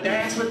up to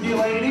dance with you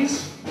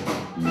ladies,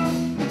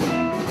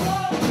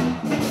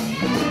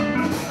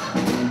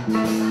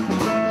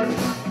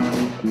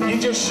 you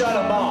just shut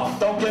them off.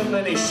 Don't give them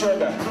any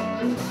sugar.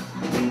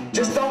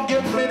 Just don't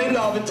give them any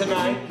loving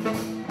tonight.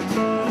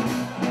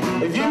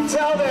 If you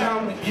tell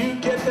them you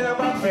get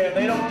them up there and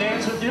they don't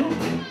dance with you,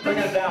 bring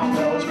it down,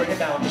 fellas. Bring it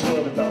down just a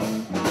little bit, though.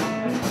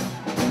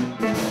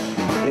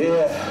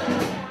 Yeah.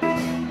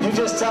 You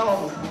just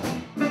tell them.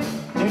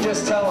 You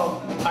just tell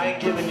them I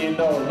ain't giving you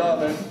no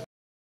loving.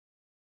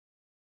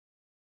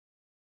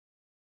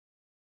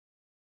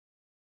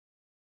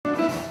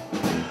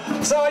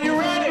 So are you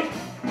ready?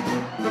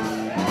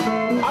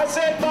 I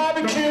said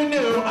barbecue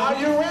new. Are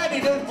you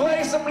ready to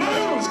play some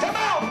blues? Come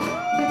on!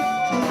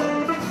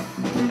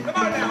 Come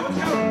on now, let's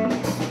go!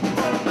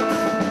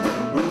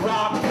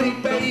 Rock me,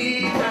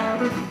 baby.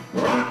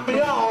 Rock me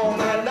all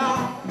night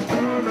long.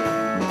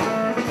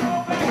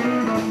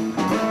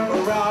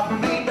 Rock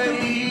me,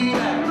 baby.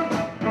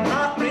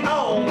 Rock me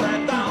all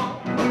night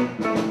long.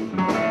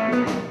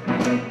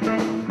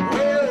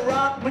 Well,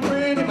 rock me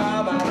pretty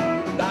mama,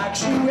 like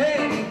she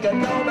ain't got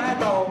no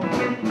backbone.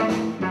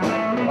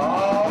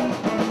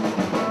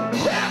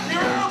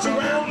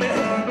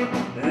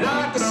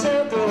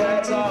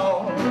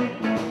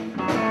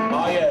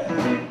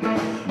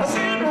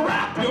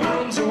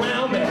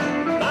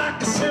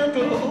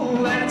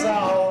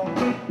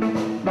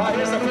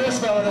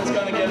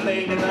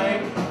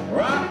 Tonight,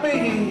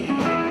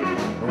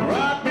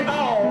 rock me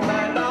all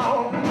night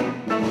long.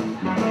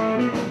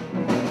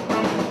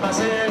 I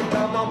said,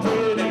 come on,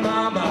 pretty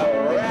mama,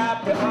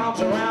 wrap your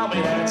arms around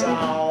me, that's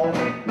all.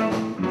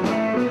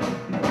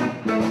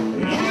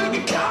 You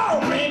can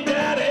call me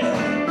daddy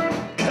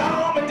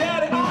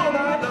all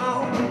night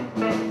long.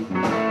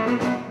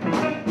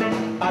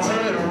 I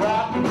said,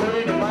 rock me,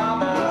 pretty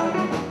mama,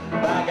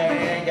 like I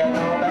ain't got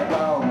no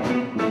backbone.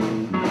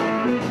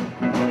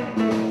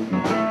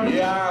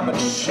 Yeah, I'm a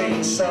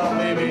chainsaw,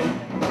 baby.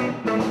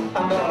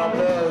 I'm gonna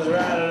buzz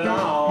right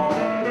along.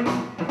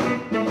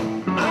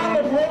 I'm a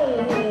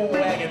roll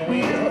wagon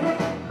wheel.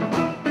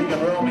 You can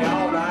roll me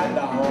all night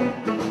long.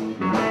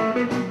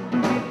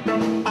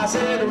 I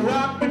said,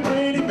 rock me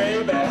pretty,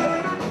 baby,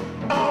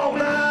 all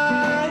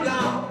night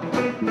long.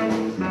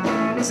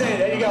 I said,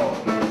 there you go.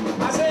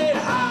 I said,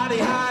 hotty,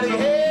 hotty,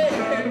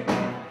 hey.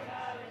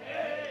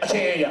 I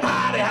tell you,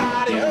 hotty,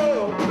 hotty, ho.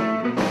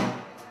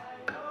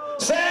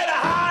 Said,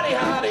 hotty,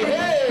 hotty,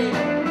 hey.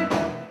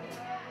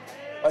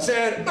 I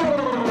said,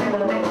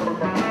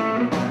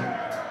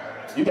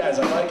 you guys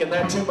are liking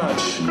that too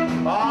much.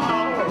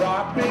 Oh,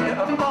 rock me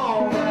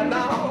all night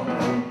long.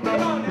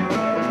 Come on now.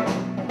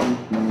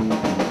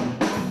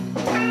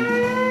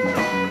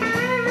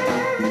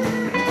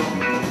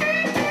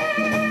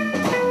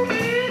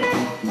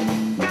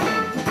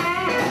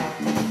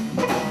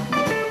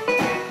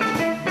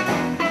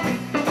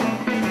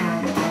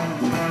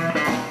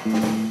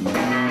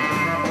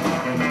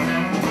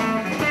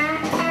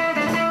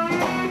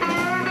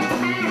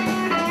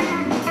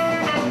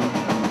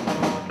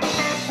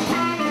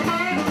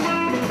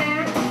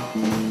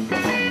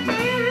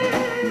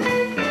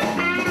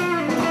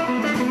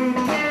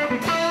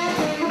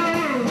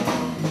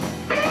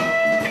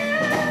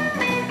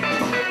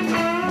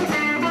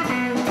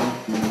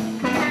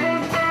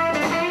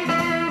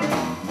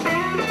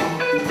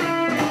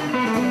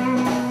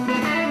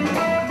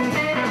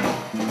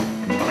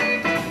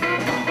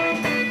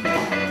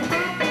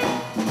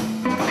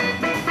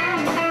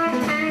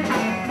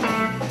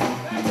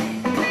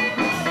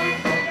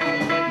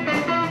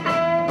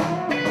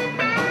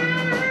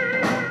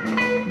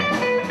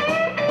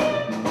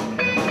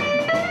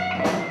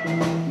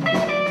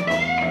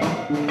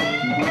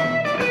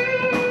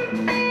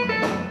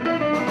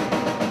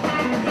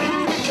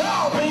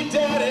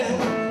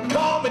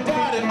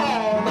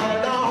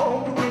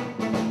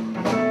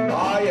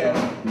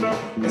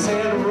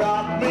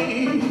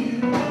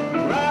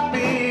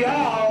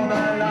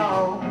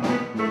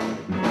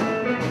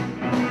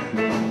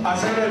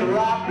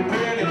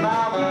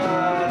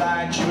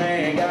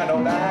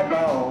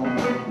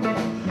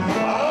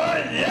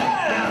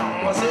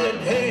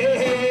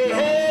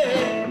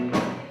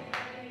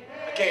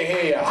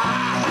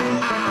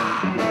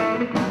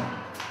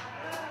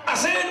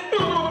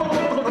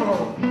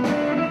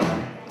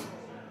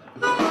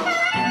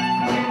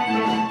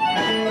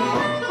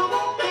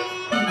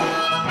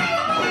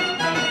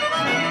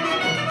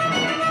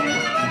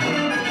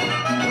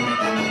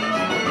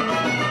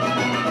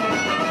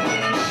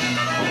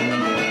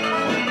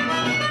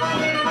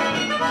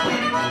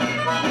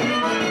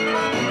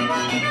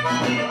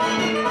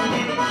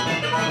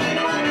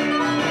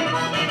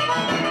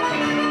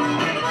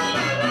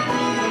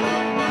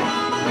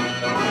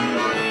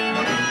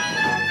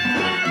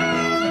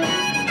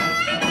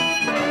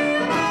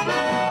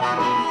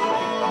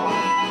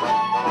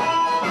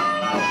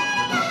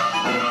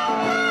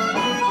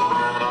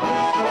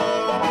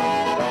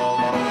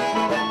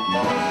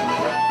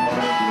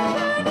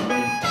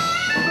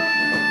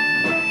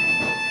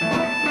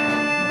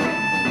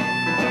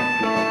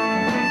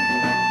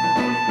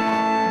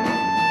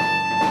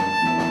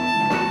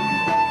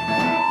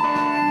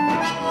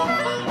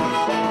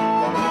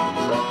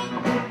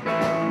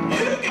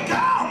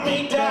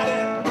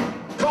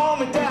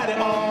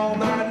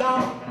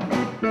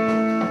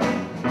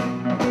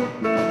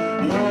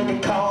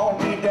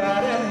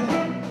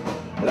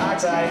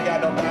 Sometimes I ain't got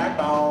no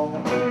backbone.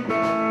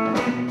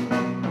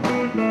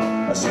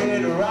 I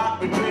said, rock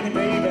me pretty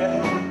baby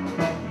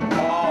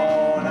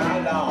all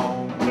night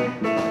long.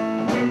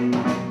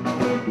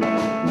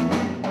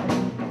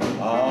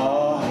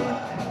 Oh,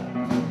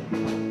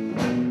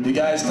 you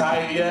guys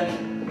tired yet?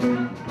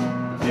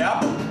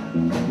 Yep.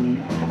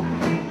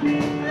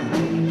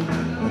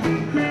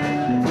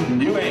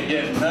 You ain't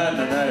getting none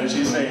tonight.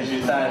 She's saying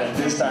she's tired at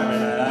this time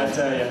of night, I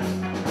tell you.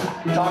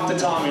 Talk to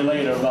Tommy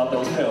later about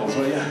those pills,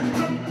 will you?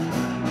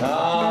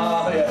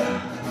 Oh,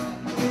 yeah.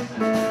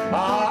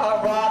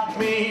 Ah, rock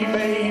me,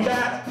 baby.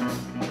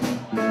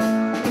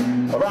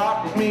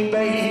 Rock me,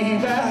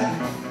 baby.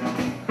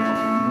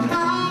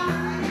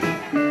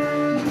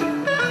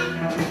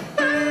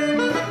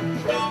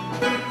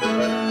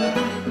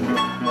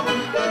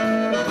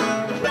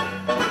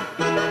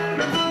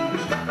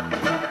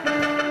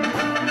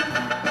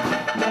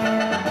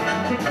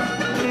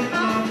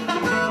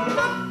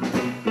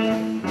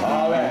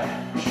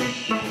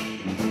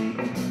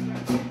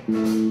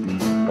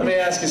 Let me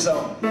ask you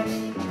something.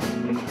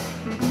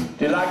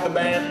 Do you like the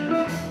band?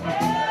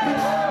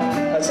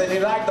 I said, do you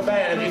like the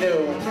band? If you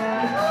do,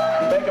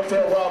 make them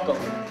feel welcome.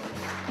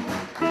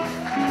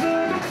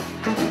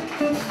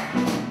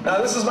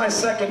 Now, this is my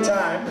second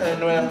time,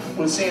 and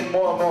we're seeing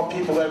more and more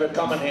people that are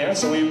coming here,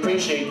 so we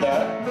appreciate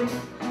that.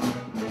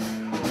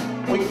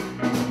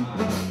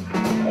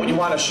 When you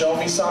want to show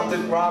me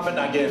something, Robin,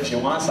 I get if she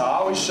wants to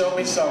always show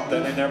me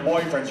something, and their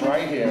boyfriend's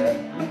right here.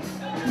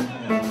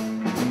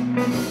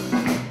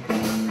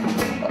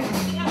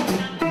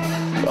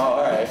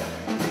 All right.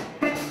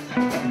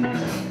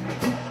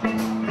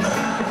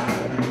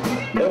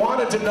 They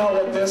wanted to know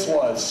what this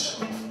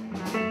was.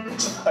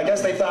 I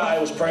guess they thought I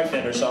was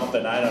pregnant or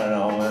something. I don't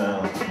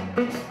know.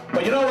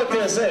 But you know what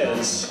this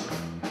is?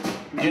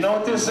 You know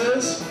what this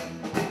is?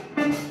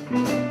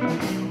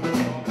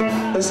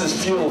 This is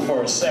fuel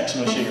for a sex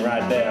machine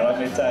right there, let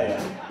me tell you.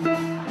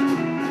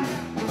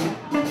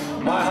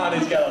 My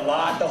honey's got a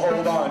lot to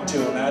hold on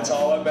to, and that's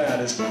all that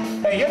matters.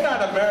 Hey, you're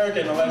not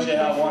American unless you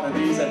have one of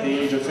these at the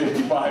age of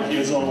 55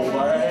 years old,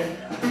 all right?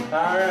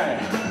 All right.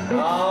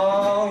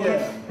 Oh,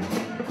 yeah.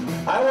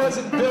 I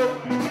wasn't built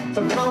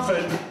for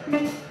comfort.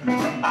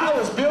 I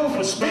was built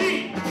for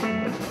speed.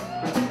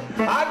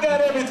 I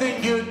got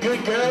everything good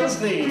girls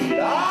need.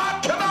 Ah,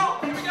 come on.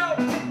 Here we go.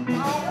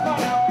 Oh,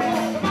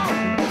 come on.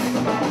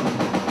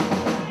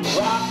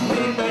 Rock me,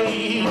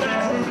 baby.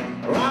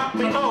 Rock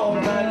me all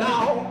night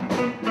long.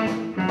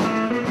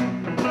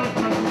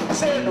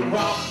 Said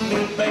rock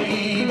me,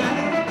 baby,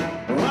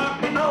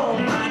 rock me all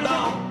night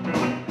long.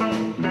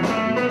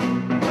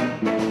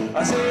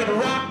 I said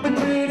rock me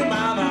pretty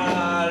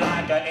mama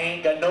like I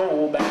ain't got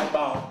no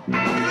backbone.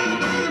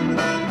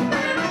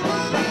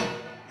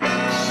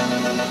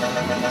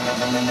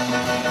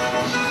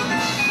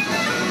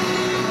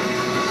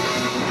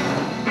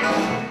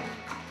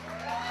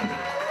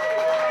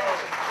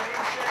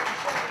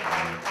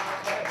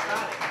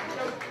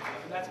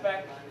 That's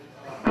back.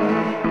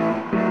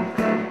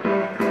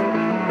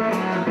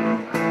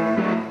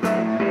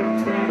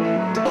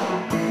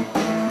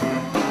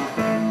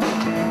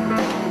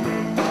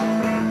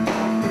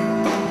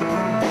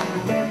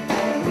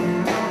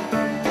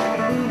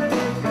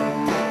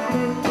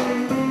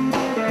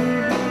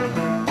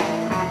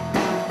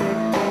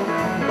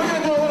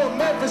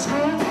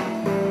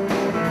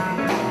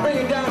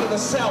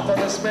 South of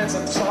this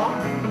Benson song.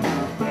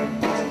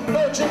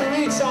 Little Jimmy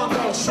Reed song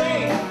goes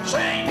shame,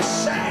 shame,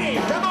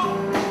 shame. Come on.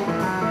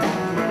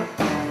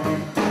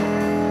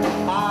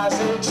 I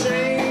said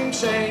shame,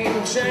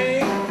 shame,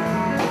 shame.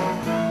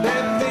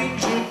 Them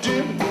things you do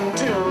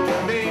to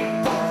me.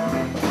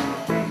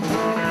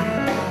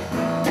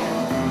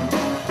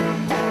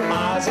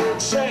 I said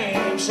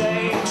shame,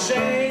 shame,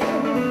 shame.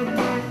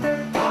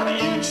 Honey,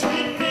 you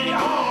treat me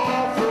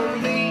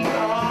awfully.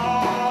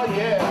 Oh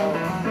yeah.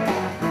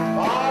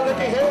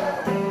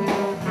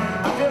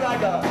 I feel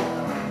like a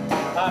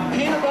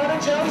peanut butter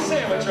jelly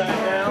sandwich right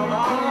now.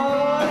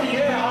 Oh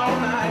yeah, all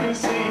night you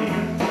see.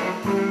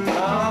 Oh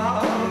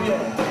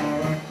yeah.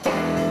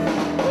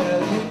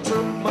 Well, you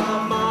took my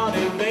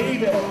money,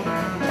 baby,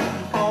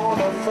 on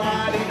a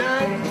Friday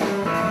night.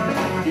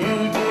 You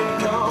didn't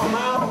come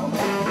out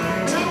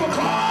till a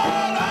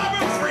quarter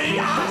over 3.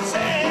 I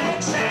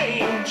said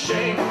shame,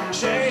 shame,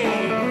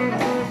 shame.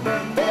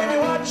 Baby,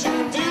 what you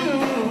do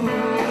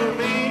to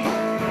me?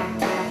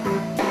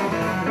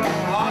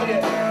 Oh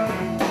yeah.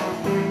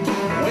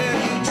 Well,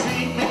 you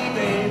treat me,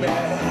 baby,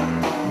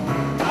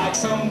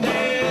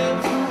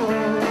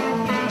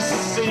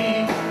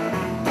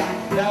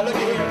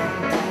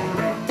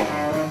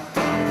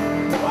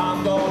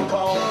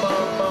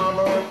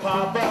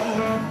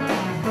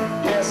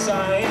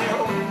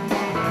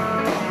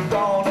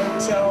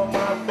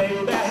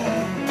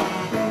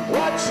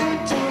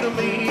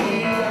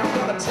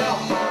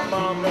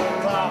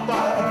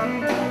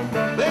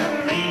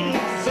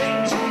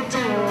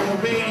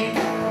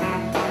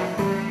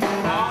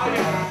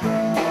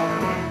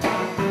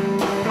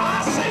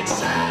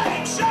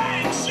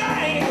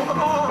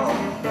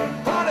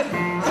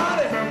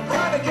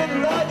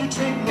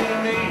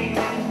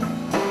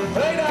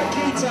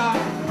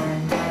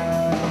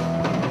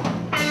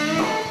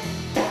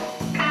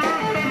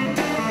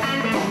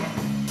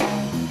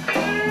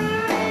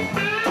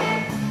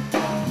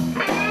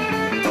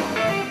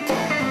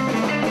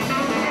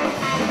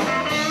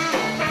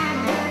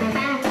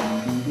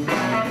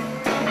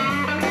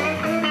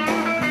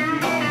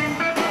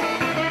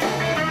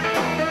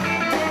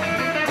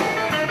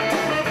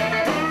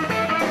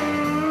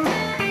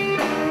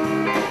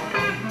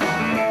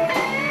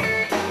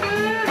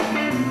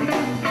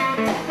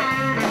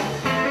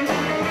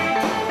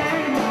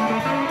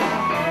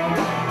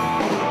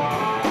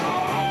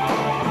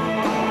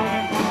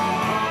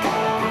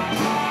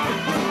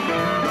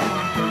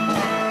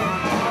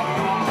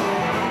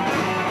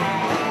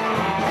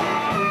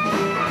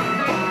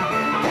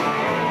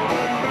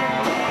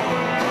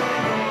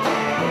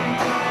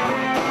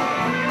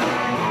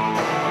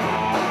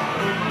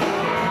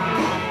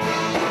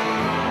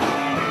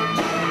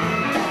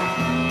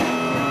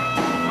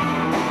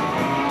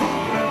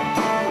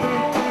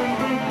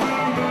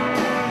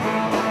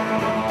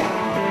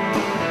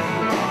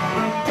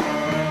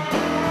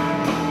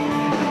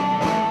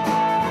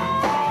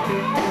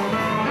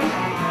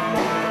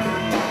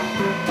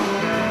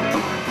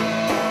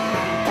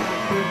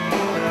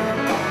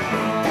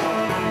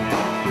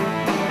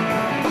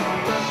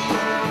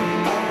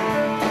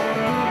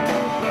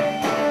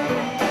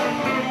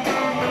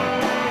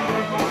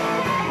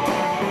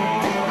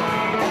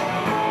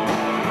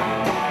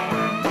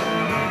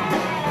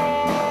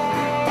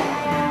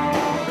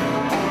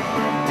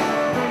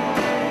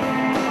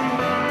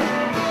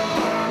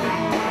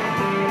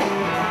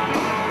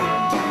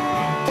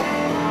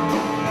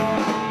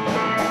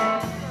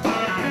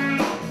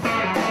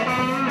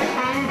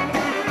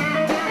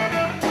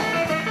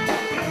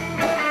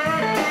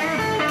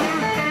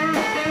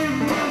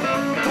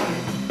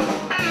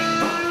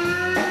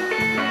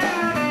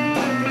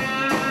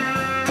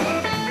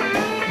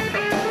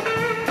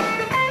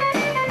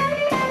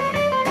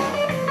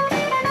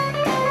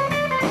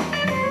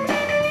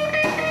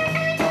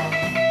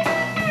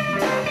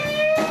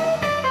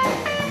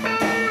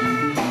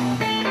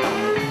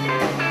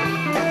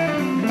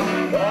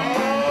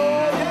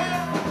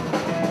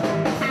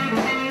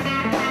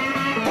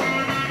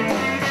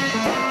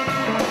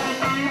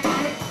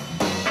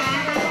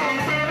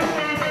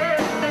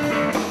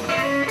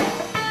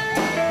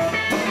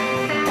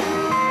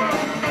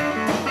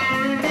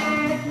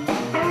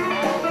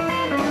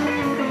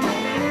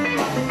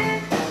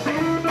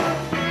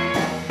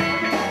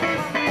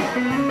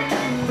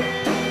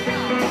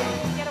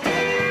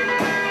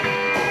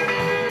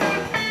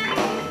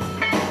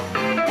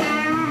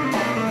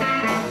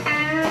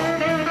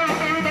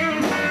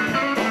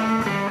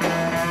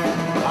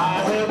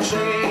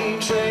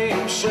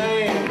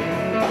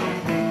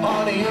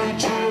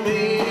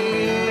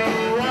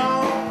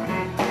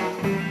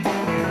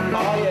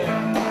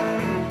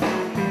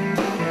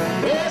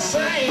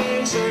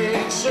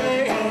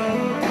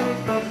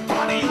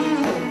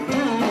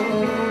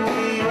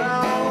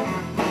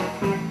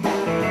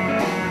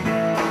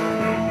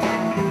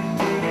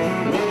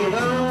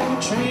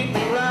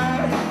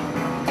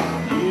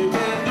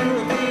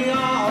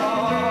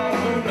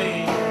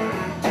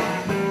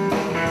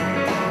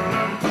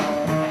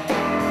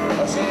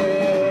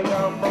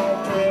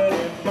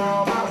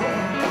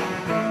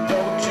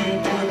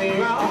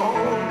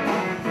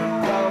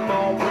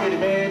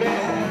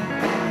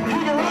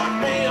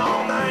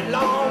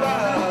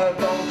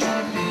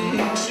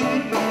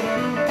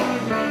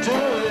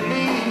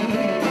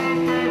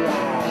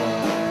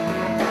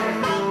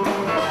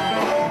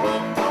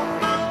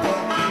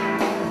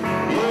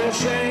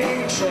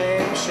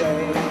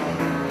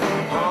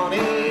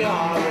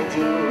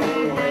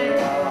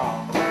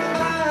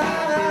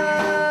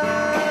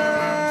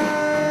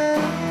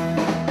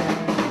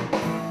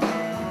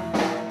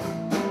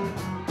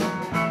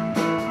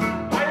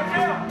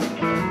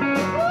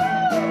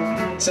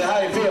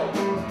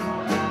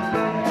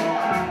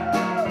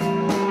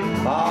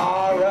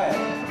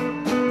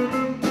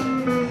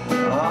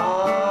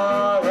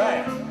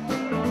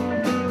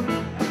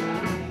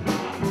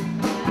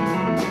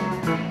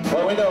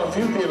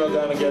 few people are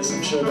gonna get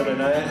some sugar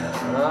tonight.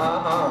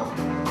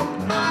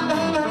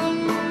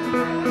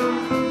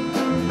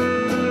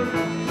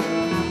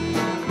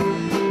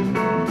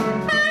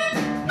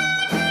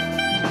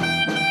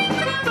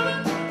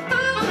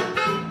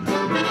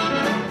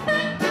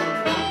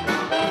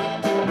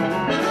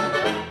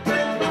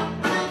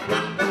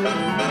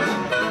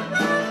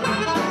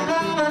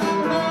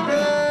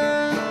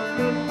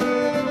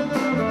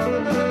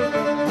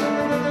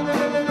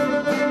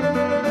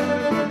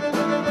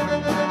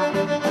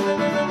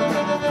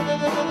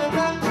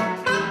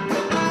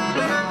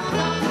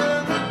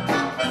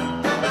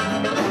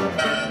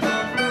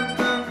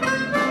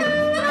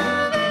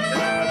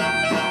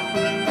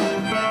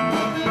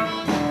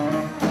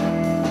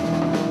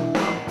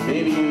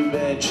 Maybe you've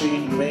been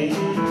treating me,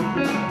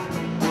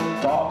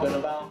 talking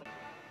about me.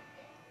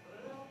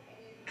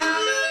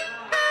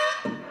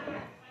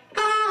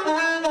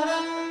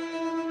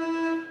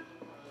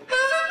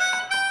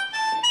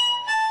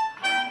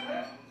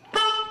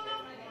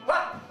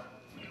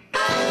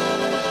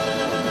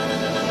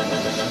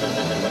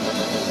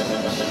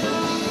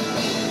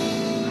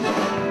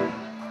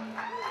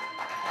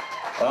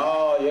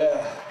 Oh,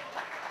 yeah.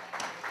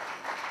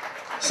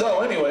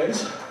 So,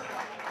 anyways,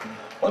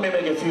 let me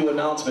make a few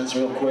announcements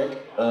real quick.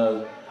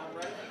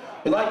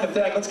 We'd like to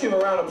thank, let's give a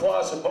round of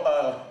applause to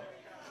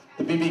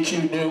the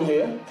BBQ New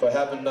here for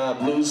having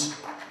blues.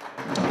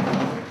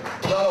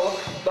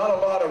 Not a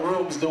lot of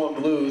rooms doing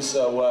blues,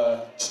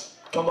 so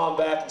come on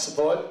back and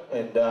support.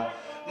 And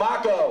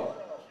Marco,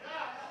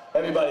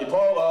 everybody,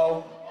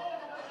 Polo.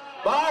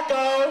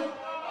 Marco!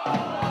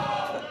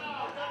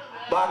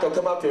 Marco,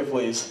 come up here,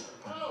 please.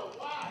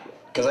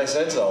 Because I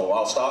said so.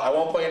 I'll stop. I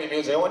won't play any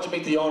music. I want you to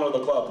meet the owner of the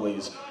club,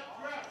 please.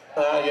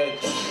 Yeah.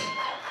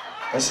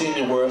 I've seen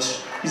you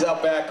worse. He's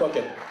out back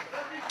cooking.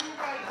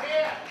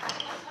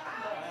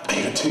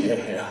 Even to your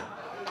hair.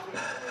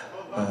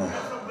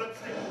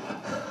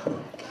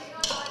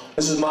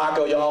 This is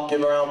Marco, y'all.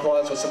 Give a round of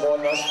applause for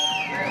supporting us.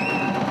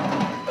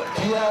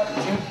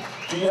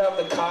 Do you have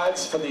the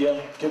cards for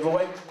the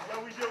giveaway? Yeah,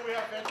 we do. We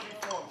have entry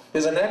forms.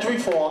 There's an entry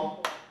form.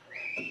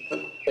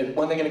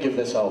 When are they going to give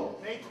this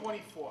out? May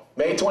 24th.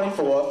 May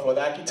 24th for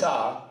that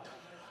guitar.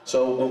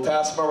 So we'll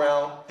pass them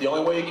around. The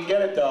only way you can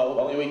get it though,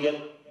 the only way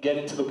you get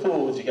into the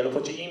pool is you got to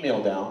put your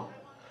email down.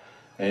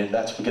 And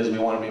that's because we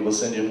want to be able to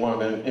send you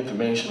more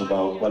information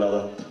about what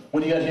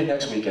do you got here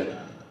next weekend?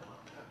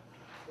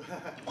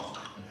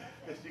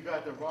 You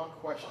got the wrong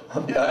question.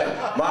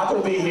 Mark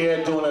will be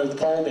here doing a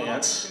pole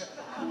dance.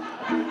 A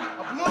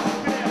blues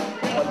band.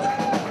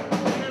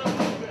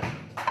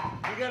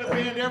 We got a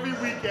band every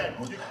weekend.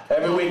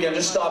 Every weekend,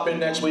 just stop in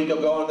next week. I'll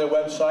go on their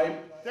website.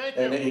 Thank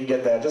and you. then you can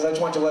get that. I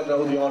just want you to let you know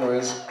who the owner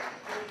is.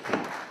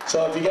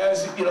 So if you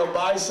guys,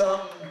 buy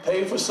something,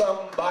 pay for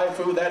something, buy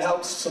food, that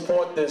helps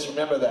support this.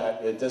 Remember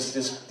that.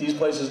 These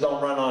places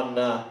don't run on,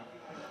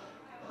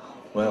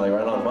 well, they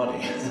run on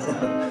money.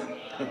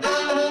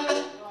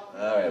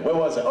 All right, where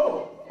was it?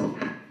 Oh.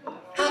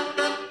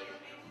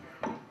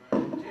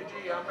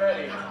 Gigi, I'm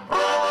ready.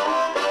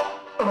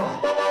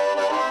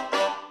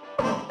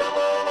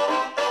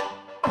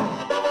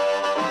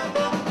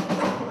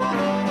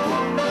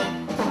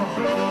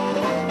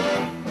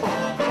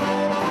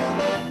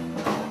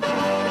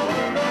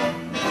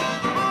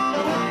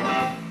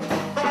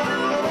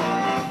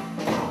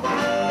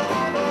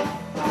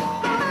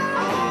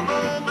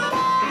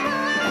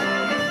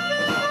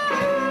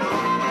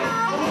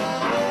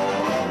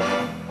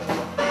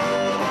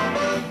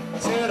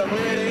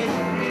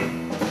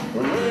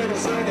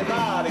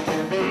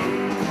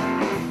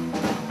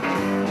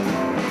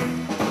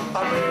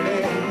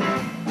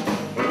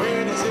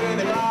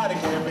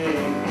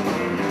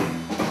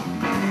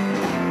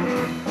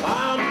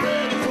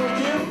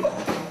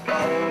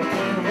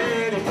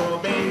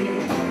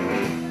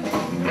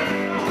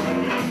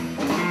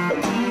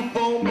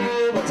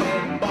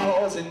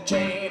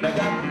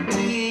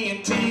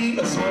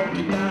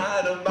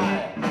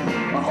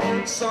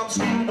 Some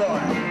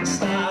schoolboy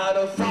start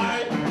a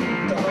fight.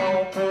 Come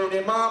on,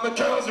 pretty mama,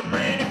 'cause I'm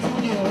ready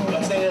for you. I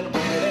said I'm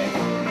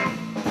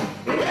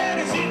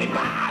ready as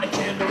anybody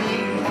can be.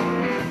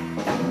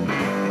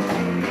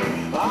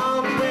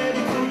 I'm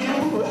ready for you.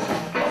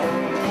 I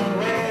hope you're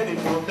ready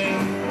for me.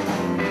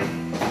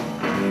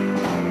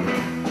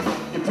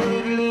 You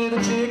pretty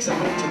little chicks, I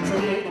bet you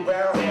pretty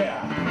brown hair.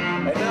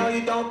 I know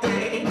you don't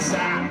think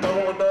I'm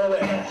going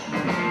nowhere.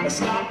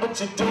 Stop what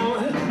you're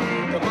doing.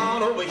 Come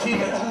on over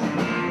here.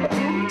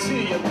 To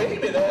you,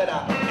 baby, that I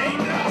ain't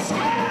no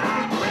square.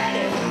 I'm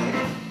ready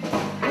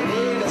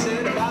as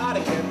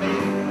anybody can be.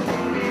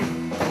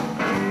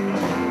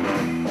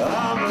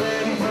 I'm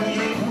ready for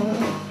you.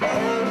 I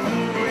hope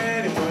you're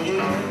ready for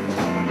you.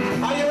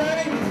 Are you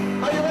ready?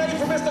 Are you ready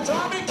for Mr.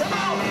 Tommy? Come on!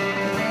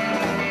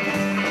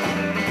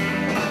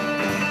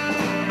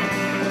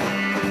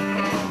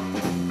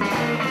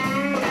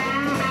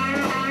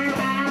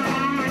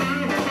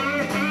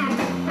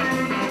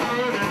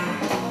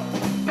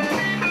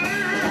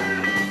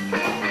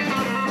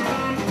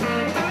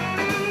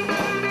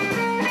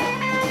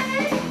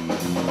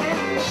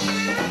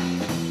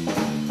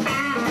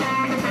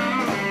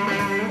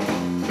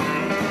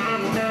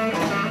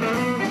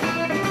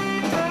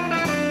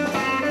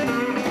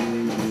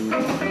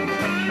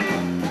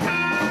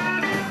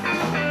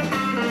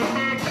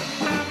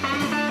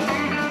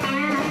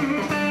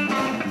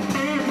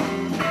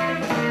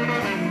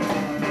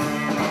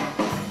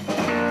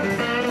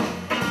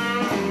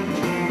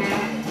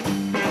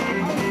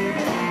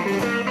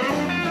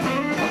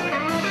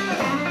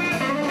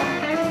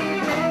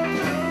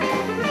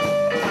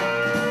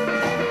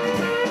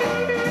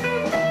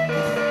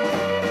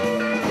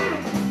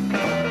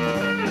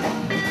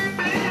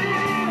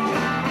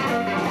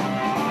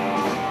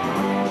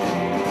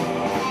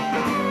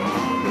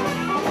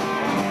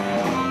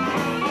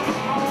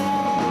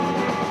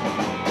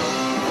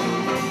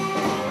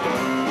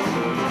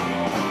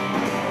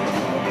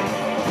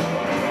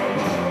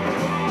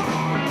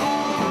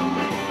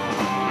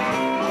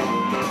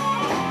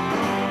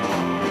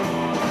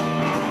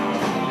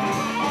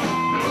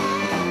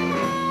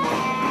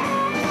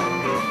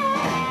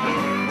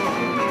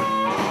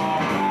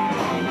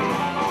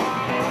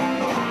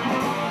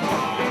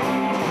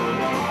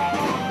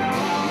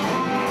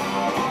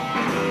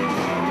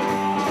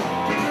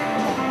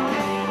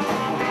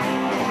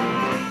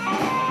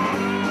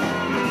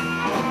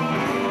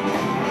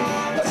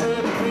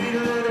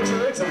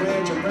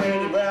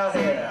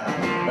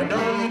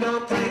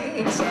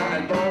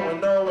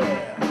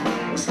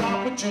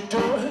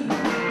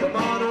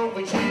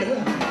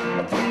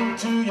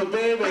 to you,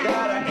 baby,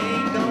 that I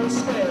ain't no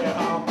spare.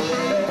 I'm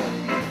ready.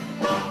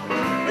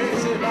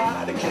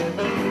 Anybody can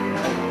be.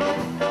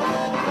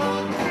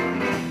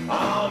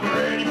 I'm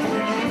ready for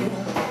you.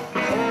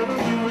 Hope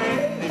you're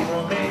ready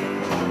for me.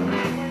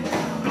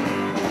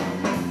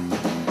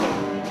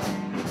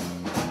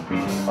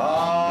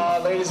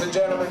 Ladies and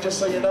gentlemen, just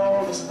so you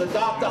know, this is the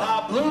Dr.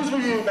 Harp Blues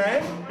Revue,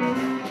 man.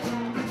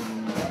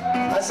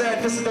 I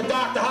said, this is the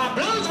Dr. Harp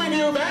Blues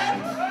Revue, man.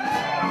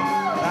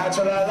 That's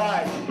what I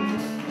like.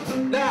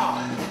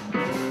 Now,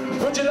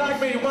 would you like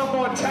me one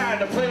more time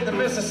to play the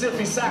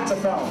Mississippi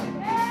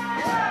saxophone?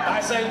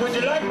 I say, would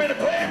you like me to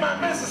play my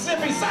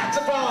Mississippi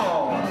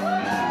saxophone?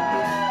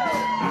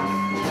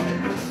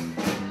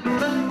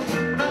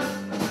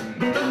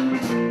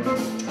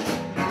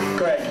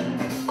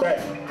 Craig,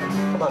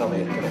 come on over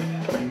here, come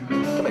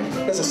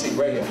here. There's a seat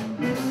right here.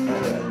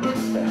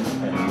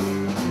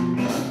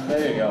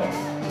 There you go.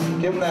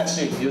 Give him that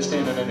seat. You're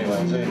standing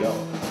anyways. There you go.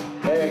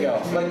 There you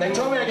go. Look, they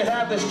told me I could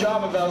have this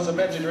job if I was a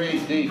mentor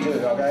D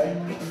too, okay?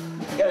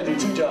 You gotta do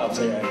 2 jobs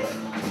here.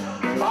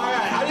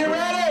 Alright, are you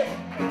ready?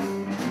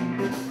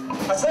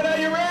 I said, are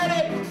you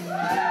ready?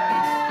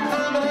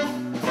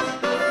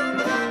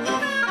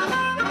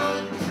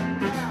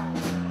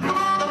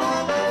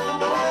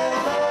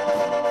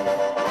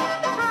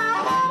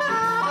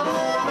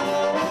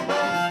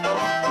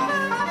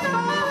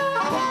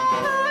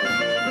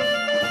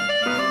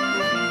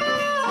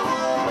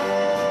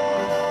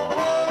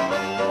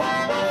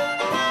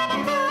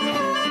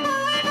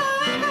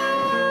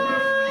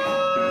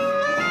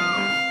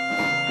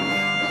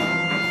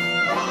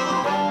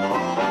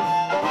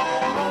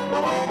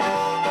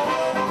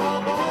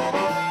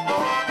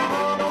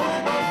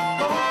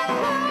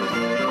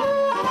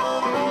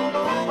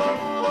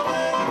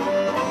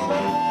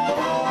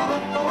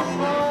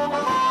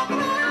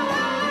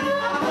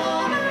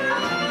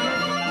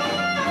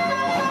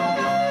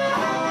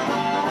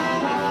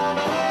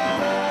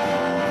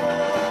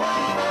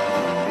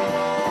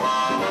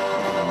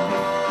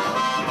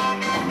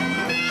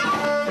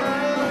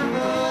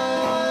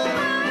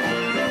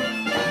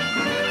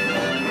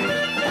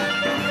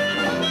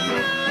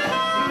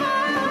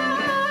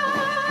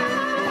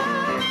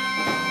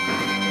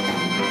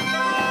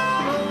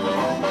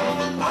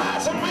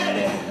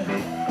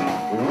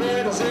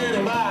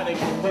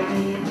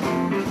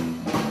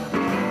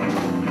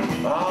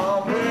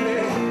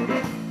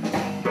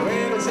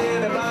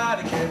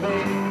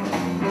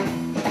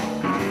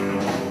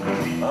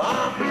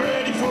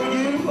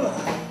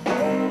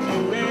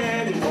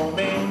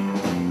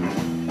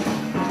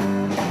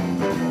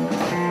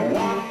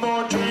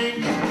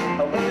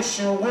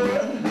 You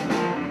would.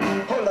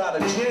 Whole lot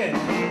of gin,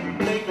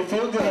 make me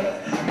feel good.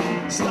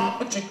 Stop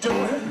what you're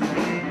doing,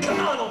 come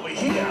on over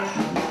here.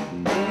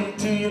 Bring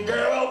to your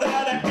girl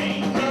that I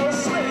ain't no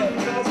sweat.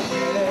 Cause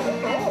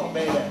oh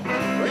baby,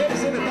 ready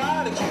as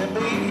anybody can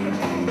be.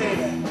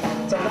 Baby,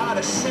 it's a lot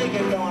of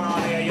shaking going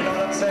on here, you know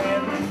what I'm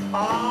saying?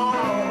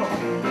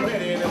 Oh,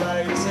 ready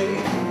anybody to see.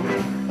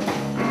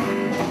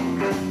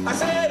 I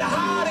said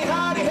howdy,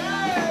 howdy,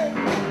 hey.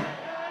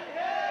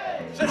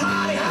 I said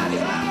howdy, howdy,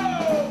 ho.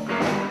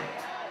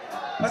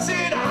 I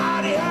said,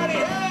 howdy, howdy,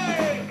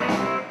 hey!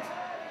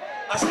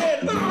 I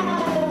said,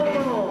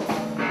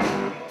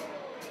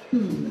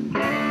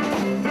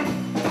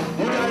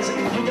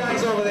 You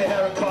guys over there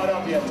haven't caught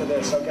up yet to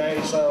this,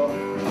 okay? So,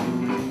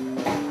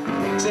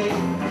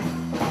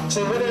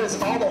 see what it is?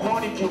 All the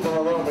horny people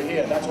are over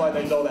here. That's why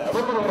they know that,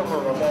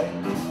 okay?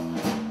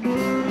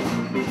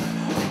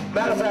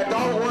 Matter of fact,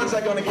 all the ones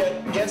that are going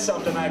to get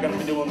something are going to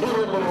be doing,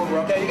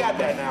 okay? You got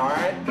that now, all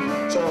right?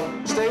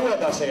 So, stay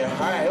with us here.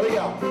 All right, here we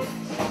go.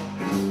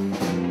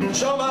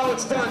 Show them how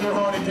it's done, you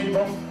horny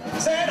people.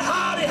 Say it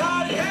howdy,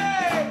 howdy,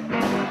 hey!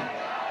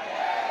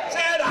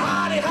 Say it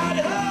howdy,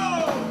 howdy,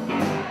 ho!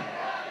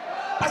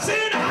 I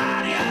said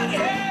howdy, howdy,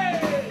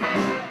 hey!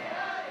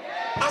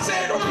 I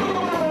said,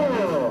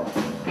 ooh!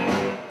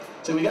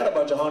 See, we got a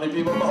bunch of horny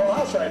people in the whole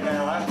house right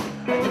now, huh?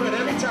 I do it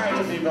every time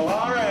to people.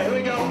 All right, here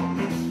we go.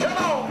 Come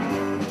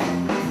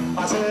on!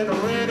 I said,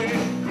 ready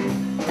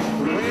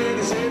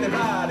as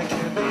anybody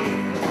can be.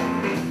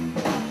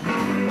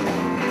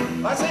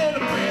 I said,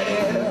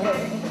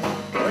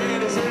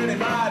 ready as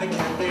anybody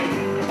can be.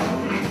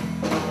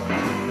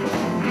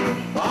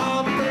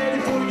 I'm ready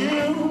for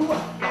you.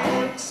 I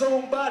want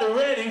somebody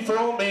ready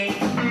for me.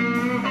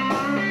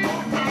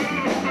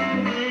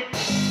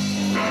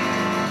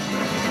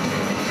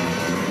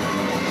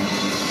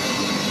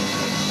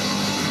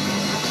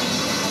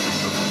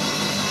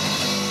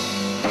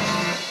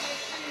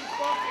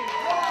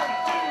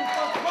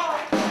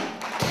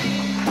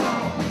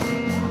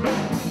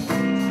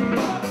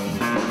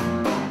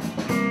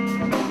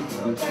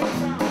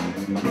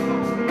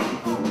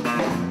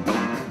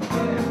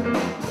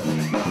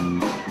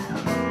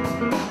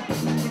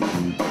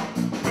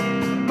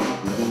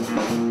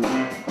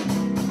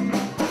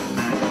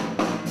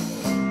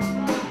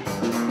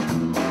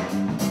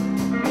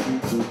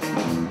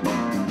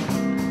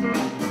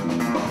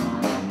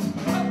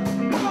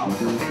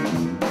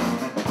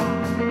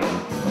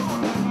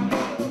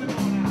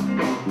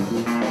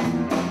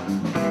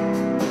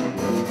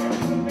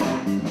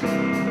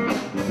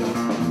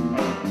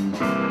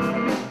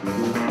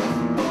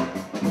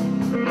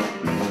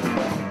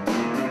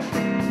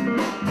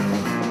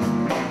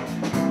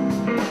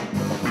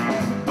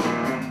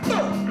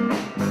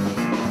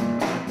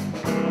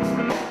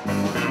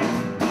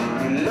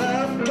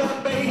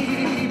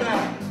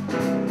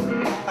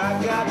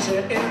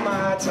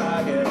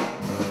 target.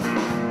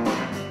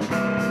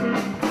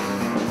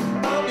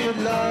 I'm your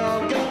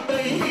love gun,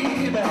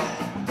 baby.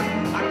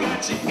 I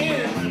got you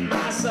in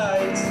my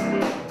sights.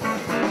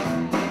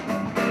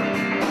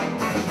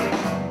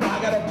 I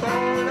got a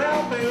bone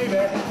out,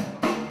 baby.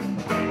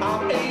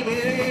 I'm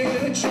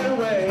aiming at your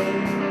way.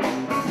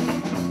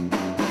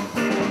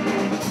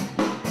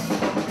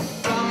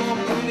 Come on,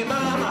 pretty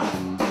mama,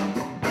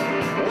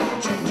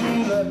 won't you do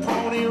the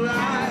pony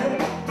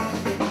ride?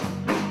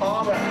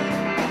 All right.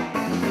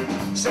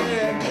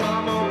 Say,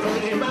 come on,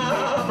 pretty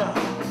mama,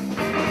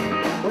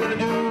 we're gonna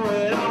do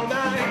it all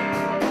night.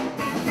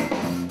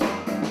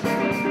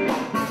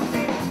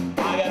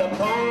 I got a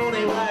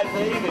pony ride,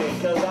 baby,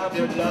 'cause I'm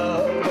your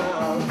love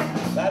now.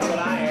 That's what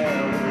I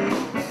am.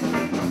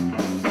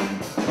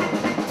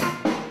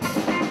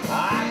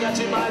 I got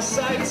you in my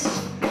sights,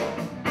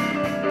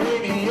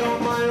 baby, you're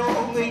my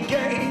only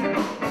game.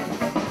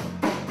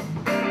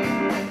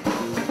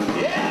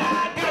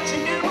 Yeah, I got you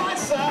in my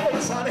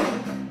sights, honey,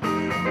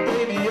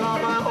 baby, you're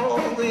my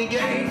only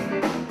game.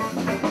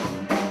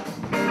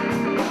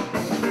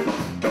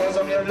 'Cause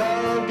I'm your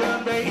love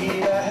gun,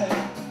 baby.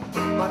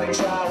 Honey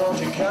child, won't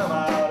you come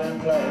out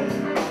and play?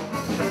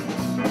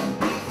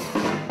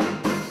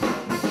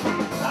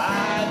 I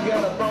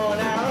got a bow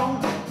now,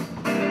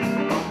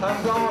 I'm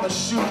gonna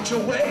shoot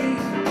your way.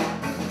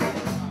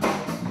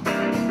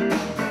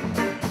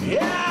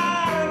 Yeah,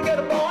 I got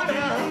a bow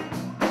now,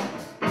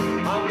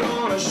 I'm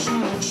gonna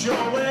shoot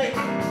your way.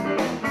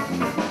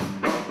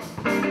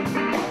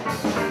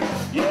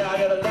 Yeah, I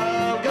got a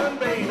love gun,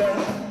 baby.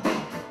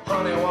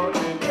 Honey, won't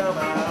you come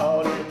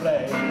out and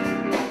play?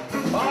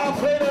 I'll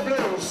play the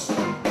blues.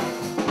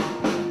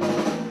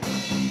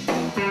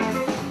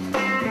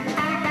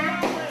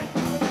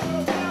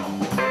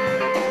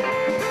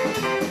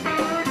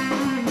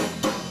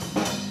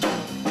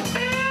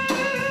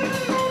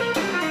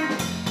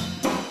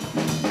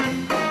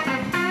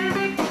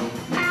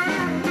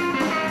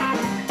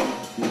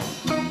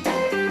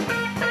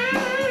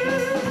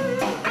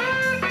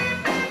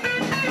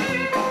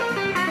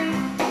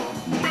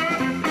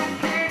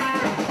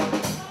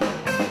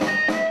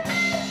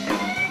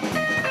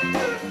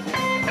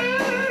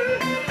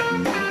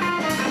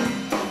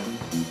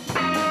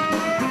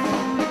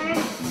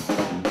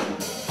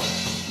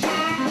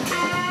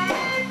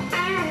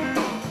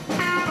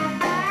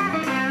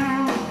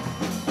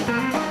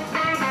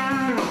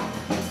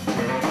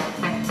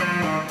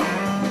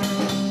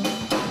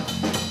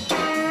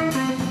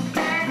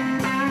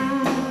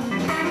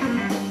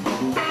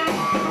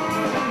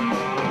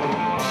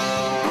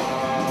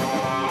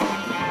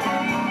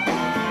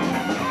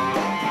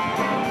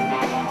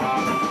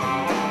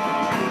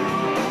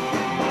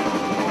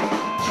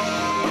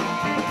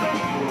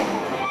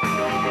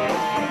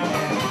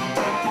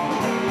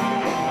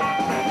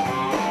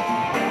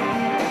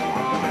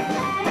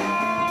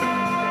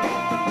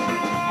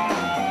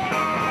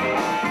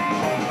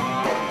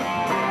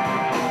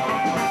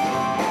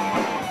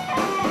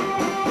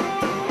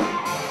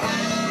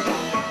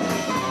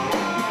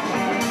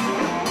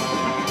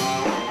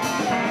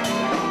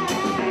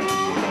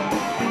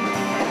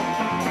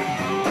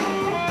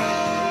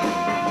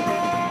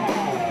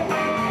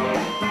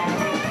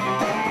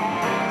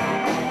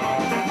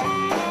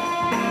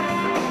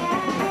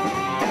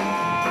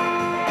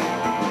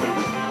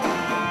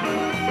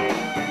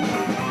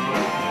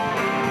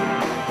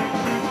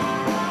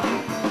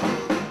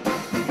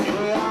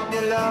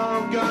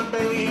 Love gun,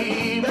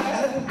 baby,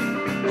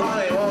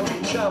 honey, won't you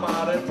come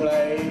out and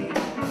play?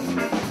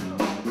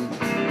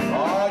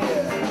 Oh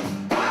yeah,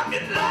 I'm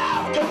your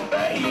love gun,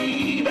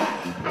 baby,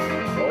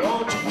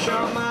 won't you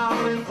come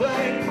out and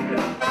play?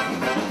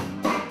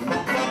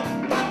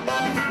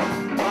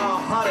 Oh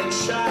honey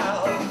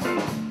child,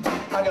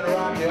 I'm gonna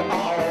rock you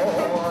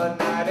all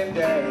night and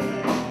day.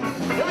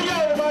 Here we go,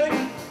 everybody.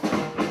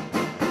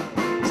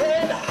 Say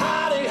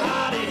hottie,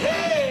 hottie,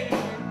 hey.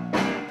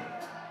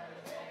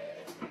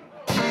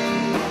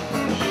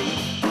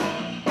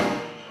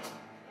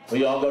 Will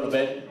you all go to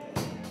bed?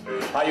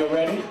 Are you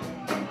ready?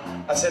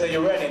 I said, are you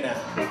ready now?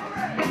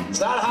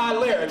 It's not high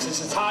lyrics, it's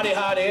just hotty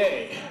hotty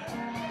hey.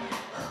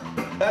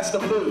 That's the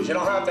blues. You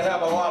don't have to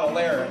have a lot of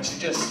lyrics. You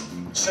just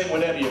sing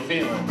whatever you're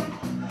feeling.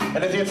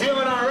 And if you're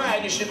feeling all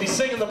right, you should be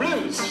singing the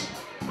blues.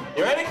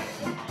 You ready?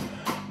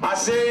 I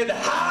said,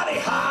 hotty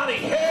hotty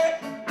hey.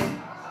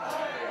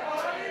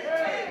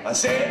 I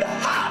said,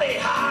 hotty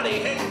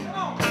hotty hey.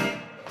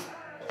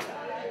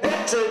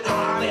 That's it,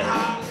 hotty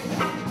hotty.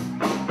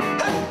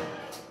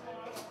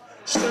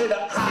 Straight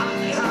up,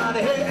 honey,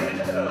 honey, hey.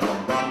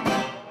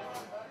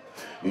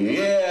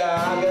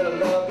 Yeah, I got a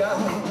love gun.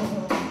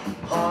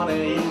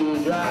 Honey,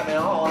 you drive me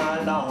all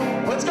night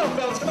long. Let's go,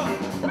 fellas, come on.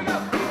 Here we go.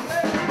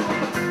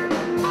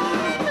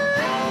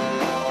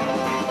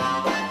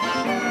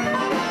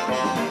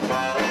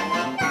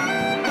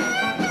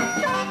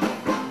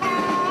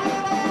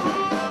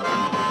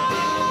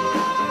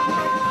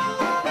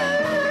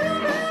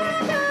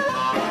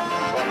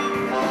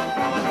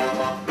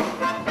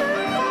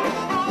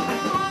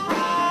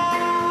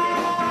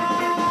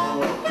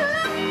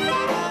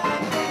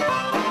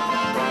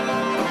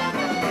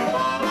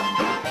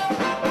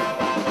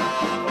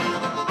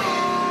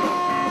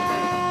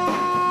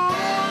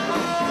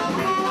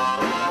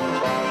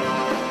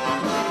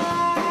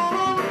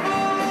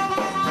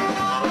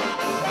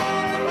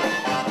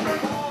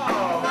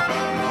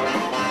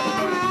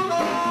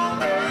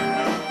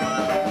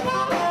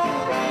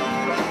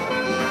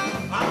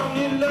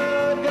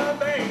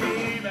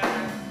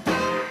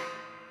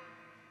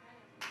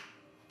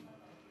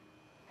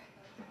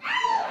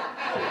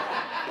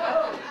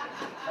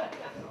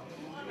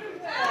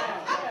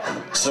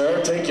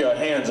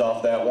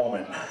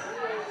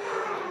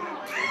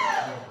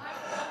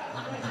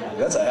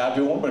 That's a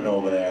happy woman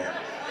over there.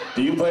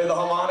 Do you play the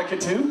harmonica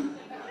too?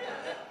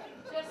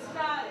 Just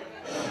started.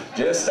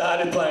 Just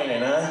started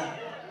playing, huh?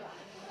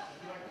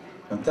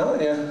 I'm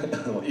telling you,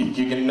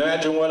 you can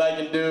imagine what I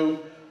can do.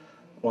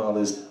 Well,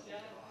 there's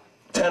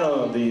 10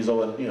 of these,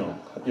 or you know,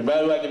 you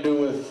imagine what I can do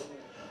with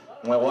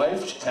my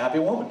wife. She's a happy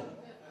woman.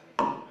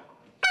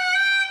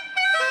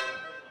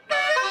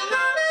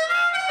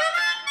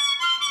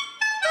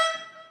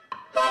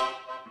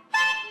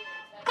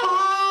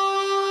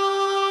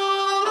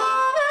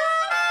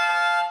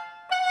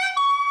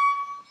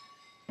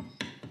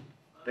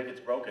 I think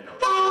it's broken.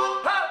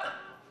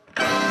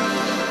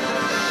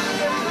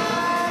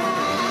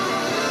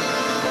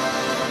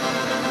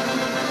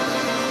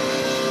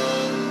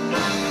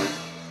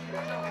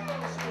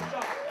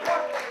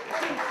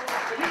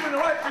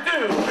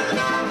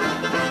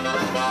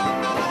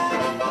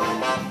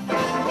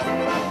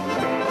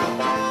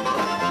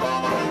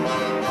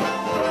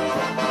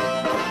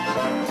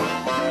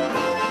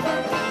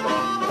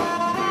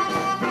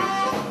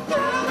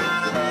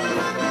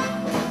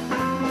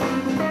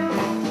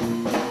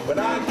 When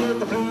I get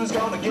the blues,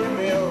 gonna give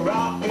me a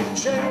rocking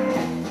chair.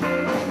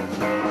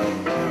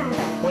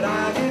 When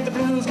I get the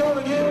blues,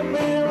 gonna give me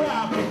a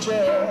rocking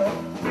chair.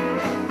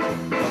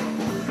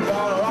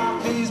 Gonna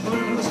rock these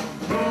blues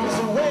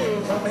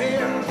away from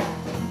here.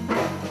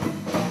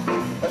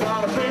 I'm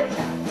gonna flip,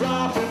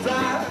 flop, and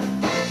fly.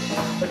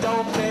 I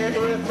don't care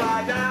if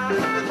I die.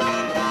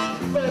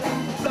 Flip,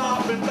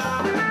 flop, and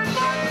fly.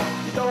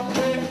 Don't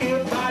care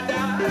if I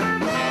die.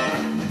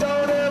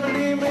 Don't ever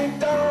leave me,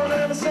 don't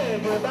ever say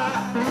goodbye.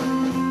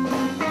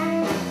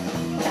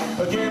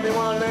 Give me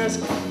one last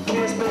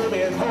kiss,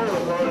 baby, and hold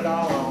it for a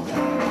long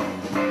time.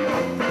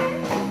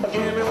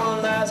 Give me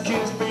one last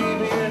kiss,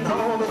 baby, and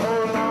hold it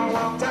for a long,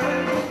 long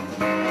time.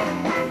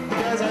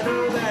 Because I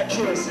know that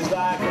kiss is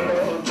like a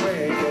little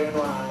drinking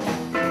wine.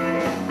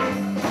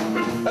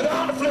 I'm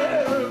gonna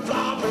flip,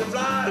 flop, and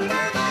fly.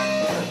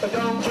 I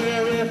don't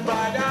care if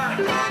I die.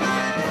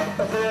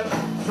 Flip,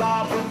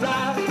 flop, and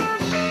fly.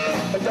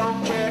 I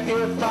don't care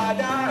if I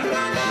die.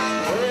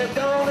 Well,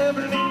 don't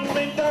ever leave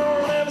me,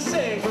 don't ever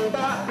say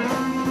goodbye.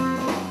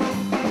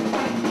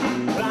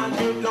 When I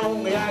get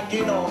lonely, I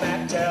get on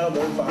that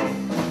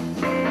telephone.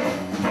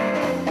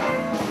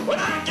 When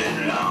I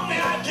get lonely,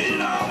 I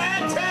get on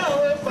that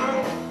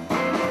telephone.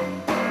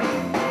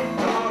 I'm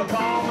gonna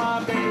call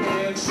my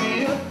baby and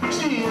see her,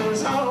 she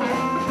is home.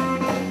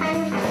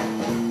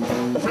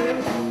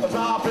 Flip,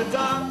 flop, and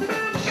flop. I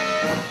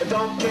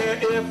don't care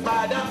if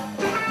I die.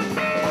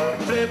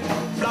 Flip,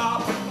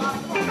 flop, and flop.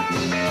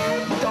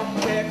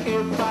 Don't care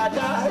if I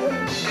die.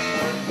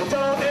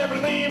 Don't ever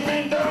leave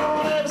me,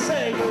 don't ever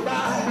say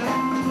goodbye.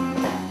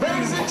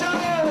 Ladies and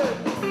gentlemen,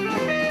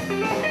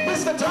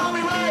 Mr.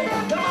 Tommy Ray,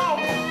 come on.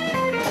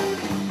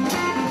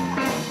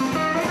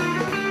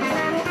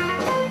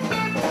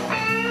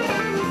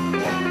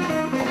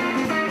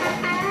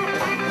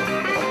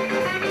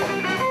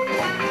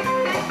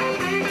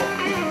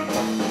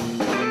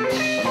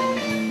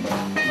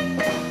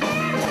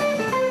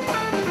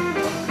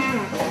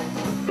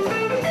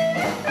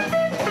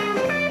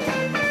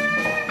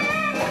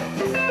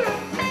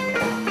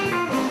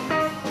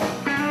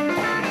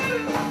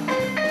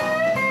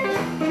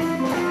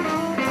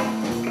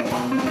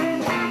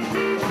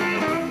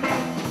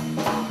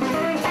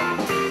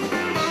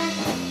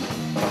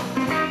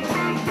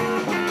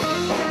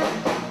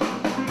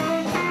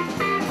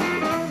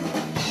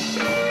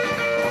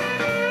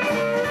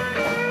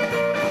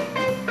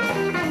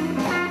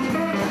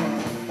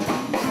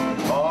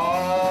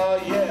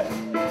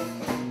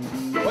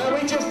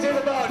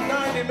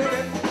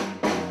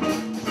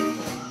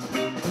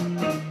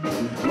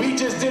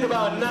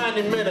 About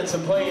 90 minutes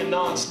of playing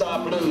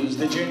non-stop blues.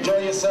 Did you enjoy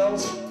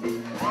yourselves?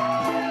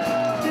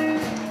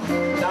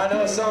 Now I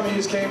know some of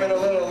you came in a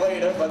little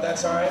later, but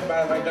that's all right.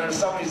 Matter of fact,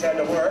 some of you had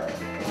to work.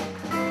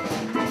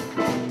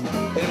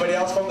 Anybody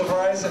else from the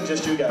Verizon?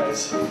 Just you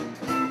guys.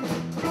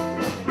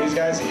 These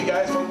guys, you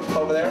guys from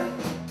over there?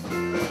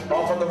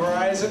 All from the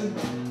Verizon?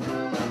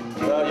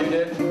 Well, you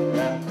did?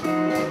 Yeah.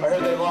 I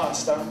heard they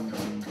lost, huh?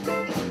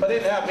 But they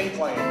didn't have me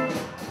playing.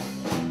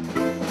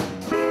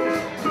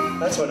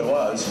 That's what it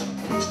was.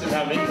 Just didn't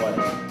have me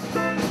playing.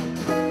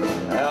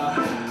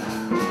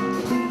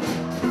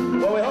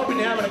 Well, we're hoping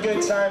you're having a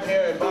good time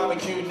here at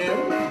Barbecue New.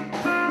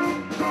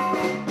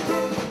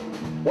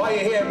 While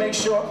you're here, make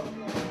sure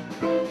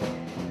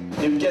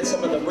you get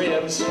some of the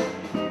ribs,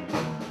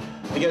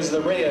 because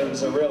the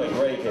ribs are really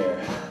great here.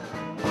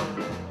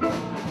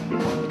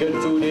 Good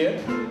food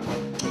here.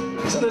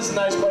 Isn't this a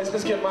nice place?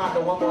 Let's give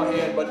Marco one more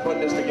hand but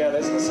putting this together.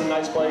 Isn't this a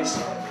nice place?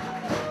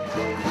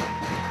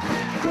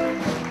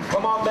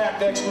 Come on back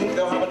next week.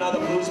 They'll have another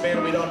blues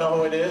band. We don't know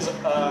who it is.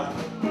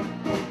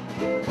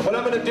 What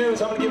I'm going to do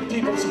is I'm going to give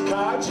people some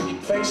cards. You can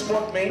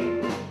Facebook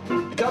me.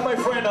 Become my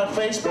friend on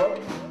Facebook,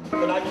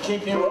 and I can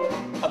keep you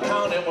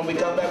accounted when we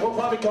come back. We'll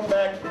probably come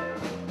back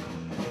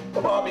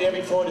probably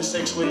every 4 to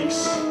 6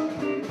 weeks.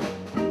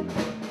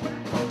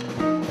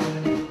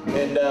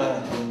 And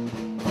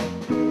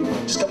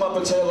just come up up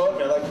and say hello.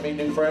 I like to meet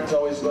new friends.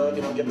 Always,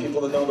 you know, get people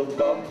to know the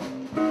club.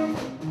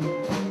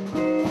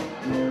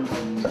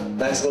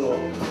 Nice little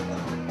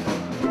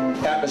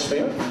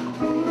atmosphere.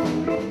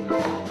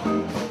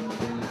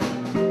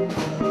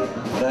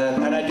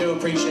 And I do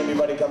appreciate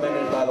everybody coming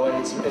in. By the way,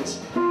 it's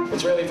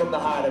really from the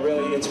heart.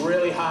 It's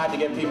really hard to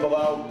get people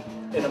out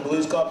in the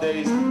blues club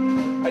days.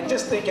 I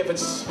just think if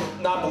it's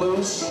not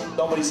blues,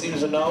 nobody seems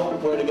to know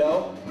where to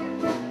go.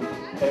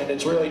 And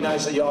it's really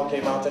nice that you all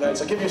came out tonight.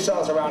 So give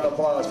yourselves a round of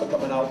applause for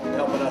coming out and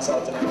helping us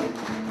out tonight.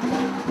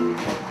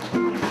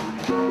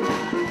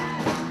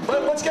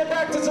 But let's get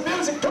back to some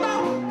music. Come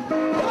on!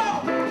 Come on!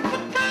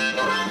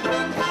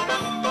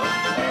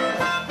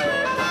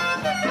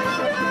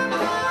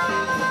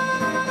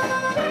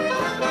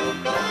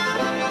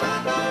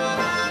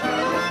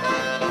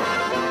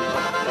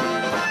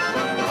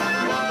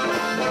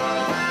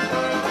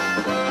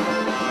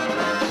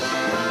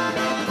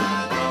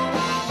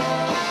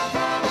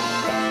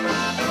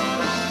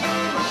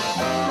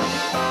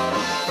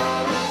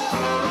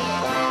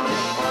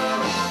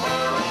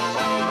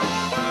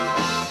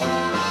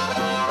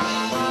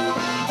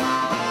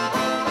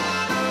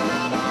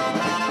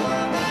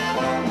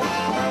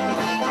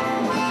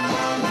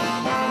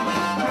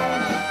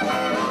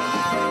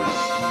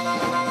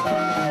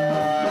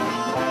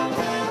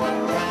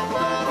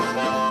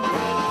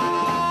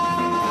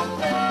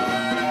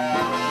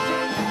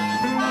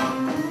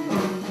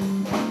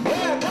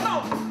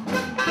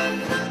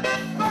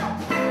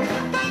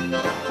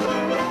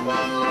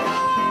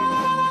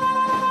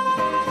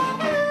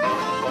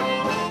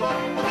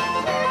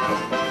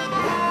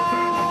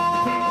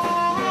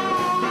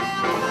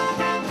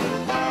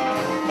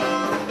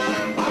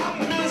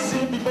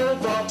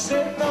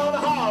 Sitting on a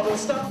hollow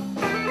stump.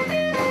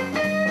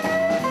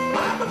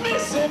 I'm a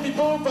Mississippi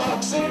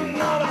bullfrog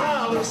sitting on a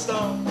hollow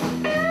stump.